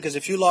probably does because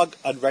if you log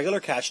a regular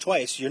cache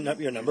twice, your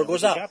number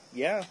goes up.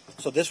 Yeah.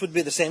 So this would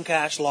be the same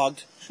cache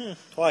logged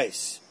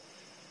twice.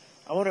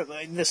 I wonder,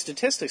 in the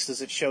statistics,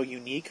 does it show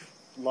unique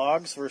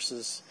logs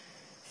versus...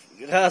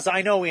 Because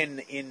I know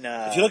in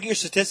If you look at your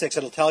statistics,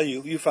 it'll tell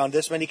you you found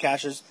this many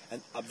caches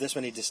and of this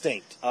many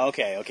distinct.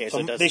 Okay, so So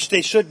it does...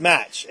 they should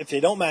match. If they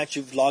don't match,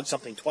 you've logged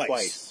something twice.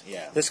 Twice,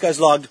 yeah. This guy's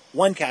logged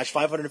one cache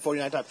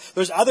 549 times.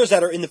 There's others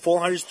that are in the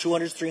 400s,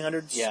 200s,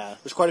 300s. Yeah.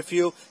 There's quite a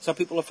few. Some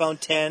people have found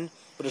 10,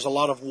 but there's a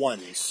lot of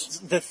ones.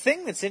 The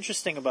thing that's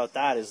interesting about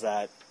that is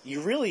that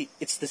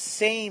it's the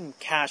same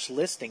cache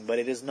listing, but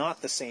it is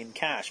not the same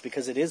cache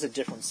because it is a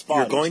different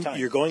spot each time.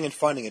 You're going and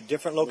finding a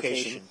different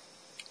location.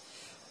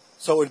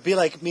 So it would be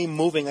like me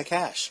moving a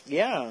cache,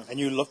 Yeah. and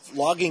you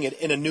logging it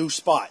in a new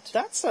spot.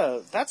 That's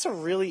a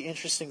really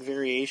interesting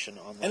variation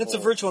on the And it's a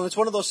whole. virtual, and it's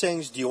one of those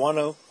things, do you want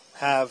to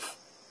have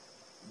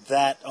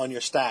that on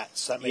your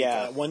stats, that many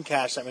Yeah. one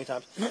cache that many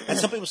times? And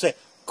some people say,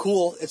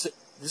 cool,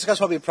 this guy's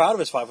probably proud of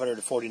his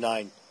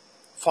 549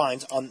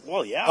 finds on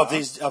Well, yeah. of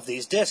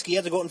these discs. He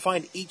had to go out and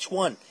find each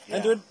one. Yeah.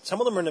 And some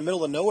of them are in the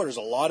middle of nowhere. There's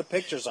a lot of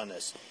pictures on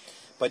this.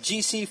 But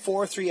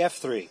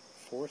GC43F3.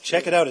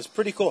 Check it out. It's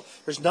pretty cool.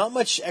 There's not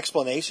much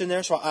explanation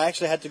there, so I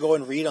actually had to go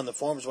and read on the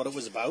forums what it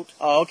was about.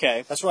 Oh,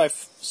 okay. That's where I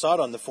saw it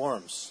on the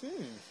forums.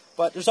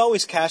 But there's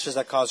always caches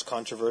that cause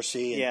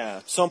controversy. And Yeah.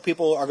 some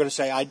people are going to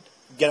say, I'd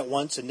get it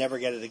once and never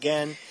get it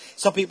again.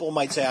 Some people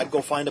might say, I'd go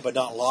find it but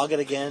not log it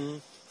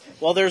again.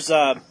 Well, there's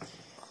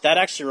that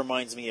actually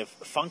reminds me of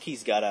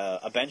Funky's got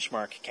a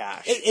benchmark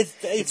cache.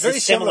 It's very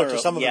similar to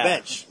some of the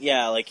bench.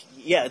 Yeah,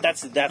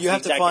 that's You the have to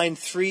exact- find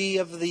 3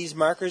 of these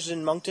markers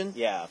in Moncton.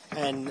 Yeah.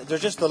 And they're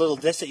just the little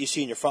discs that you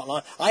see in your front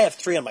lawn. I have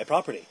 3 on my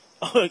property.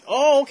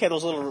 Oh, okay.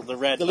 Those the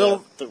red. The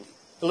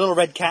little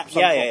red caps.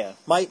 Yeah.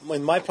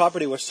 When my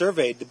property was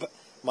surveyed,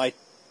 my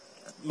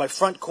my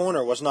front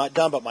corner was not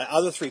done, but my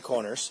other 3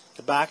 corners,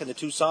 the back and the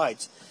 2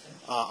 sides,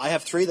 I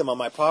have 3 of them on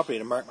my property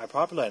to mark my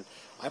property line.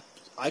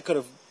 I could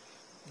have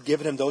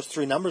given him those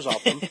 3 numbers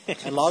off them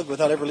and logged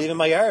without ever leaving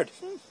my yard.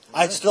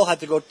 I still had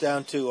to go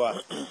down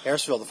to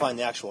Harrisville to find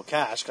the actual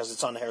cache because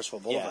it's on the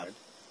Harrisville Boulevard.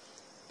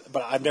 Yeah.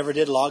 But I never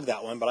did log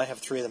that one, but I have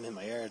 3 of them in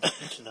my yard.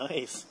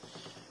 Nice.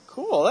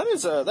 Cool. That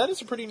is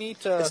a pretty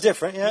neat. It's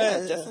different,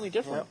 yeah. Definitely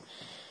different. Yeah.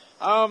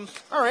 All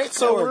right,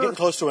 so we're getting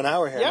close to an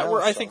hour here. Yeah, now,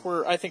 I think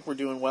we're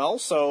doing well.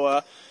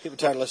 So people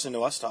tired of listening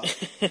to us talk.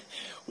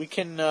 we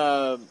can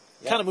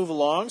kind of move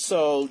along.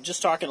 So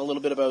just talking a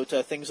little bit about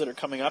things that are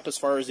coming up as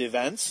far as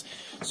events.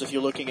 So if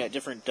you're looking at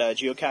different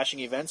geocaching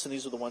events, and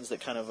these are the ones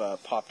that kind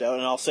of popped out,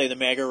 and I'll say the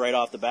mega right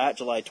off the bat,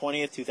 July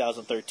 20th,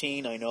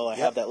 2013. I know I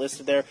have that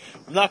listed there.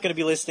 I'm not going to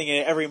be listing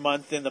it every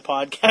month in the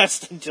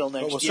podcast until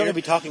next year. But we'll certainly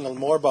be talking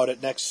more about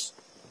it next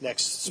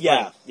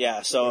spring.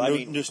 Yeah. So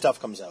new stuff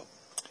comes out.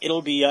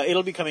 It'll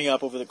be coming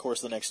up over the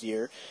course of the next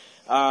year.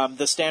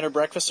 The standard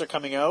breakfasts are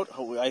coming out.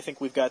 I think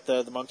we've got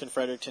the Moncton,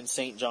 Fredericton,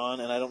 St. John,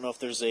 and I don't know if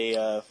there's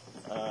the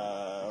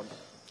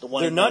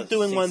one. They're not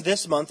doing one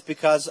this month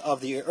because of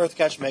the Earth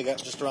Cache Mega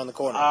just around the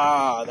corner.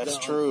 That's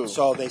true.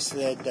 So they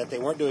said that they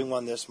weren't doing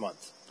one this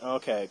month.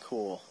 Okay,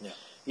 cool. Yeah.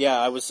 Yeah,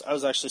 I was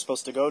actually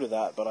supposed to go to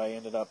that, but I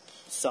ended up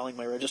selling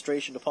my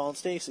registration to Paul and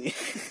Stacy.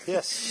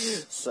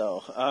 Yes.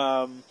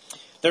 So,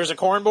 there's a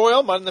corn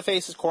boil. Mud in the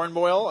Face's corn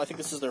boil. I think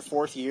this is their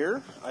 4th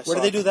year. Where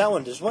do they do that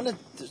one? There's one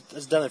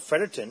that's done at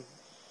Fredericton.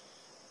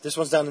 This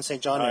one's down in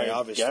St. John area,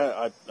 obviously.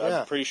 Yeah,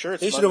 I'm pretty sure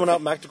it's. They used to do one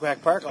out in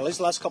Mactaquac Park. At least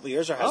the last couple of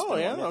years, there has been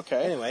yeah, one. Yeah.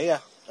 Okay. Anyway, yeah.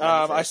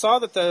 I saw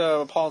that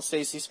the Paul and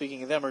Stacy,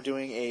 speaking of them, are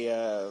doing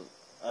a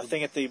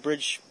thing at the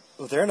bridge.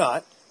 Well, they're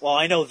not. Well,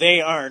 I know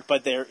they aren't,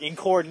 but they're in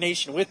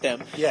coordination with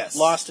them. Yes.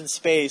 Lost in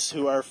Space,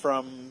 who are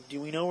from.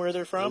 Do we know where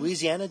they're from?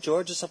 Louisiana,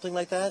 Georgia, something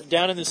like that.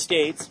 Down in the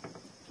States.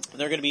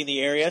 They're going to be in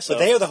the area, so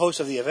but they are the hosts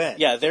of the event.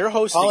 Yeah, they're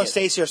hosting. Paul and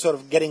Stacy are sort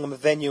of getting them a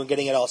venue and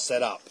getting it all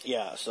set up.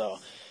 Yeah, so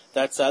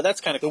that's kind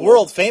of the cool.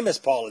 world famous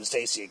Paul and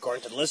Stacy,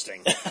 according to the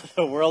listing.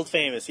 The world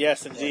famous,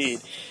 yes, indeed.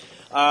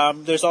 Yes.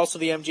 There's also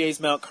the MJ's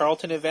Mount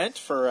Carlton event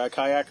for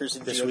kayakers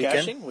and this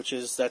geocaching,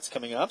 weekend. That's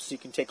coming up, so you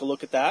can take a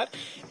look at that.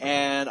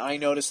 And I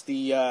noticed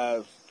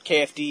the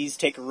KFD's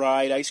Take a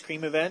Ride ice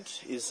cream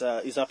event is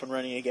up and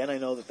running again. I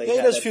know that they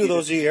does a few of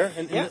those a year,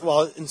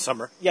 in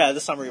summer. Yeah,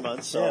 the summer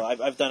months. So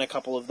I've done a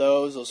couple of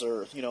those. Those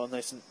are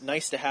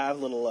nice to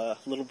have,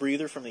 little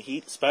breather from the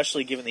heat,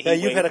 especially given the heat. Yeah,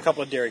 you've had a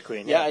couple of Dairy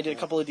Queen. Yeah, I did a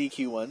couple of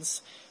DQ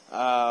ones,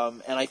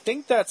 and I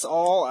think that's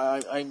all.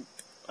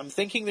 I'm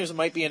thinking there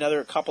might be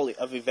another couple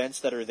of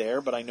events that are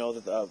there, but I know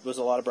that there's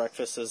a lot of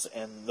breakfasts,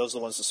 and those are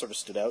the ones that sort of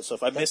stood out. So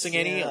if I'm missing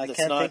any, I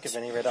can't think of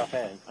any right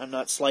offhand. I'm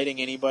not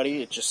slighting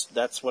anybody.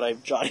 That's what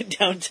I've jotted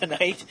down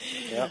tonight.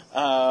 Yeah.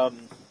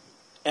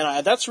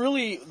 And that's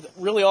really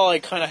all I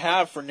kind of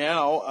have for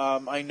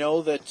now. I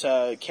know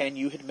that Ken,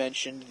 you had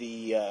mentioned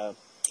the. I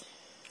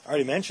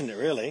already mentioned it,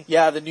 really.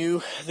 Yeah, the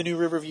new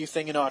Riverview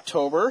thing in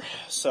October.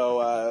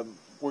 So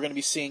we're going to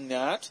be seeing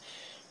that.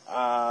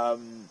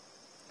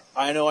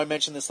 I know I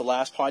mentioned this the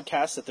last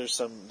podcast that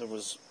there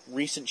was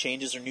recent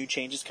changes or new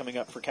changes coming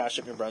up for Cache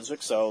Up New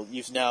Brunswick. So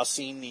you've now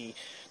seen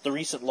the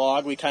recent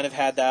log. We kind of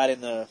had that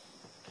in the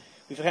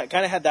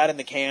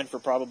can for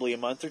probably a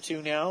month or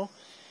two now,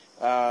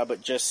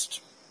 but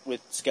just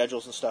with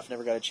schedules and stuff,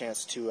 never got a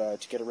chance to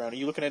get around. Are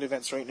you looking at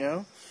events right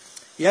now?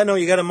 Yeah, no,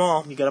 you got them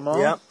all. You got them all?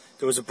 Yeah.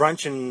 There was a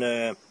brunch in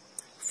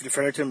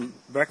Fredericton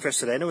breakfast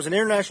today, and it was an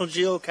International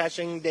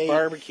Geocaching Day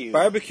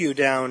barbecue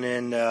down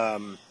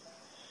in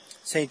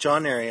St.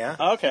 John area.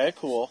 Okay,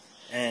 cool.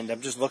 And I'm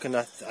just looking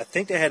at, I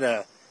think they had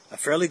a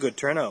fairly good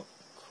turnout.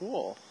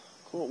 Cool.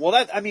 Well,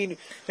 they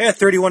had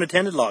 31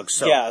 attended logs.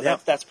 So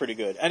that's pretty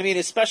good. I mean,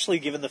 especially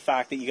given the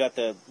fact that you got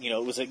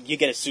you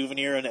get a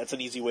souvenir, and that's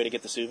an easy way to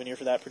get the souvenir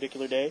for that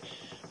particular day.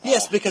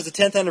 Yes, because the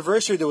 10th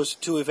anniversary there was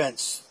 2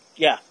 events.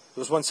 Yeah.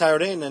 There was one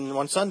Saturday and then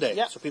one Sunday.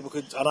 Yeah. So people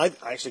could, and I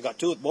actually got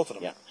both of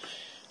them.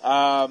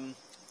 Yeah.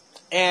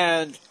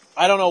 And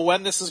I don't know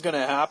when this is going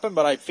to happen,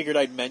 but I figured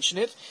I'd mention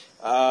it.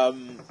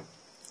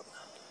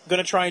 Going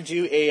to try and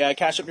do a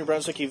Cache Up New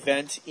Brunswick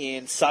event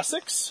in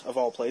Sussex, of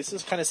all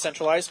places, kind of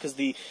centralized, because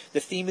the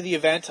theme of the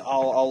event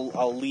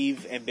I'll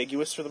leave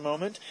ambiguous for the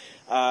moment.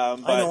 But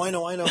I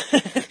know.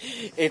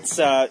 It's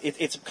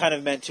kind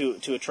of meant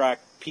to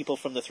attract people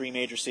from the 3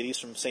 major cities,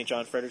 from St.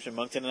 John, Fredericton,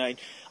 Moncton, and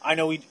I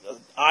know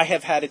I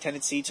have had a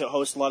tendency to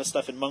host a lot of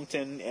stuff in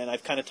Moncton, and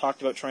I've kind of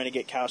talked about trying to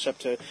get Cache Up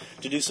to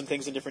do some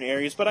things in different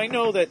areas. But I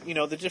know that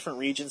the different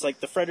regions, like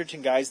the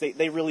Fredericton guys,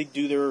 they really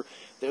do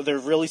they're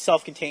really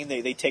self-contained.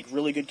 They take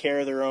really good care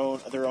of their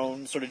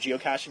own sort of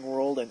geocaching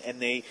world, and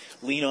they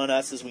lean on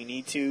us as we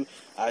need to.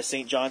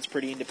 St. John's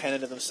pretty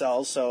independent of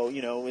themselves, so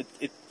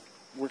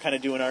we're kind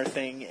of doing our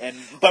thing,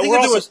 but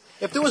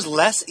if there was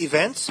less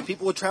events,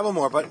 people would travel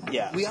more. But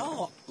yeah, we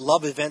all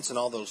love events in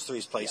all those 3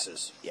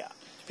 places. Yeah.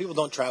 People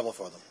don't travel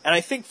for them. And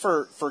I think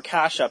for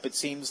Cache Up, it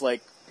seems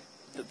like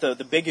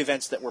the big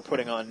events that we're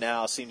putting on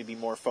now seem to be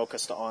more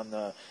focused on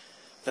the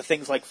the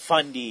things like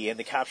Fundy and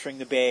the Capturing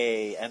the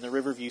Bay and the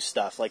Riverview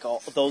stuff, like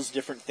all those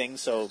different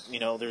things. So,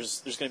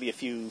 there's going to be a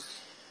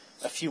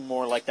few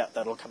more like that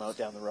that'll come out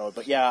down the road.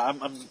 But yeah,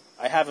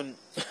 I haven't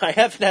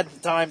had the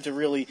time to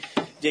really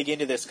dig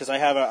into this because I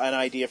have an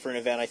idea for an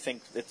event. I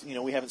think that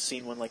we haven't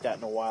seen one like that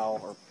in a while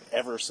or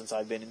ever since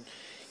I've been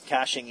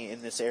caching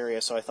in this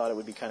area. So I thought it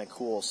would be kind of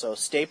cool. So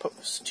stay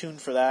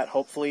tuned for that.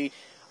 Hopefully,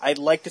 I'd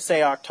like to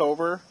say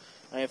October.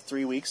 I have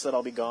 3 weeks that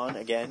I'll be gone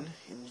again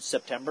in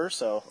September,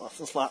 so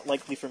it's not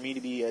likely for me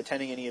to be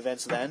attending any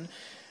events then.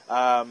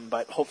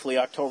 But hopefully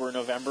October,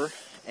 November,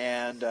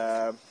 and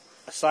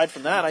aside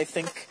from that, I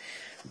think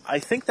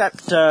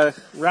that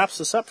wraps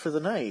us up for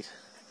the night.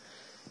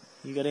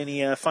 You got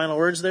any final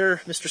words there,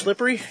 Mr.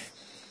 Slippery?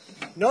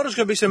 No, there's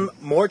going to be some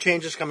more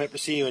changes coming up to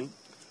see you in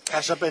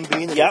Cash Up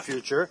NB in the near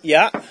future.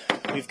 Yeah,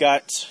 we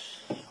got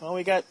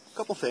a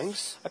couple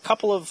things. A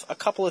couple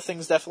of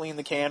things definitely in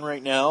the can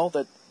right now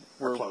that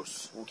we're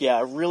close.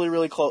 Yeah, really,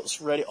 really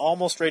close.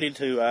 Almost ready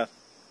to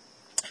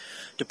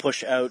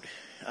push out.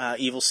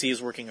 Evil Sea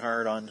is working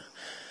hard on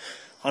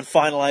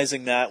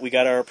finalizing that. We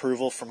got our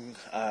approval from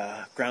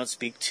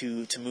Groundspeak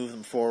to move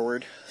them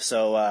forward.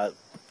 So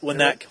when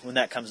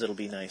that comes, it'll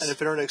be nice. And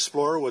if Internet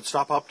Explorer would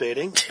stop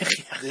updating,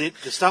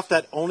 the stuff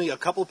that only a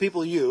couple of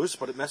people use,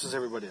 but it messes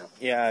everybody up.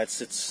 Yeah,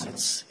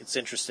 it's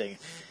interesting.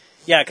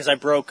 Yeah, because I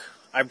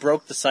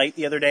broke the site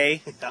the other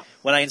day. Yeah.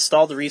 When I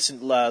installed the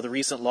recent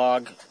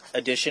log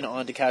addition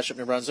onto Cache Up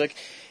New Brunswick.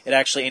 It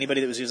actually, anybody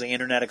that was using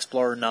Internet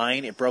Explorer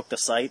 9, it broke the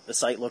site. The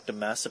site looked a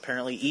mess,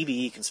 apparently.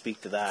 EBE can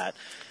speak to that.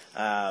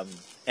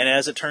 And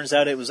as it turns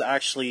out, it was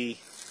actually...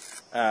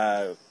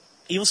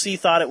 Evil Sea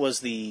thought it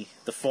was the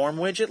form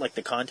widget, like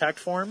the contact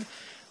form.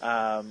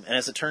 And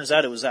as it turns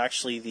out, it was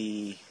actually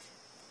the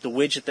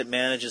widget that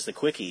manages the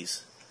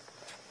quickies.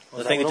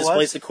 The thing that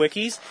displays the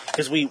quickies.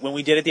 Because when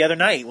we did it the other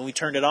night, when we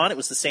turned it on, it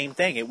was the same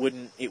thing. It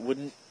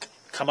wouldn't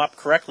come up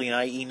correctly in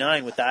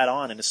IE9 with that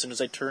on, and as soon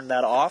as I turned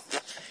that off,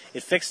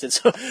 it fixed it.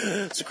 So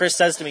Chris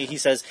says to me, he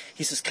says,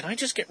 can I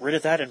just get rid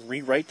of that and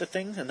rewrite the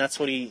thing? And that's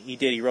what he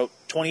did. He wrote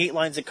 28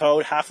 lines of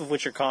code, half of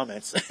which are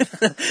comments.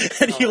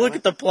 And you look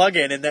at the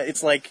plugin, and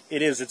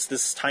it's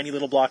this tiny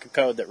little block of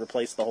code that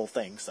replaced the whole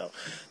thing. So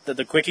the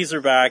quickies are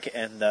back,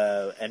 and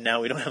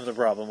now we don't have the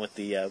problem with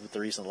the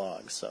recent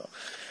logs. So.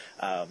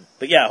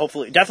 But yeah,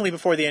 hopefully, definitely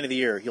before the end of the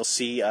year, you'll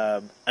see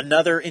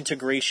another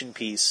integration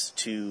piece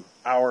to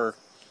our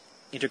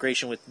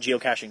integration with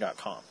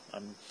geocaching.com.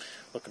 I'm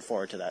looking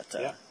forward to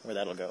that, where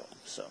that'll go.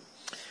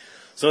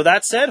 So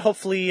that said,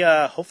 hopefully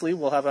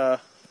we'll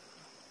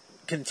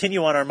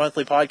continue on our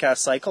monthly podcast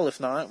cycle. If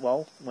not,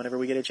 well, whenever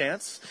we get a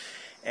chance,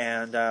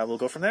 and we'll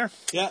go from there.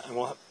 Yeah, and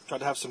we'll try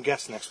to have some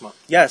guests next month.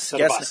 Yes,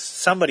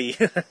 somebody.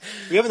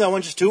 We haven't done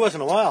one just two of us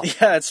in a while.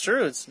 Yeah, it's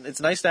true. It's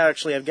nice to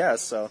actually have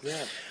guests. So,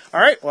 yeah. All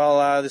right.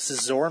 Well, this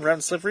is Zoran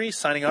Revan Slippery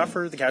signing off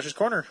for the Cacher's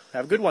Corner.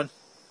 Have a good one.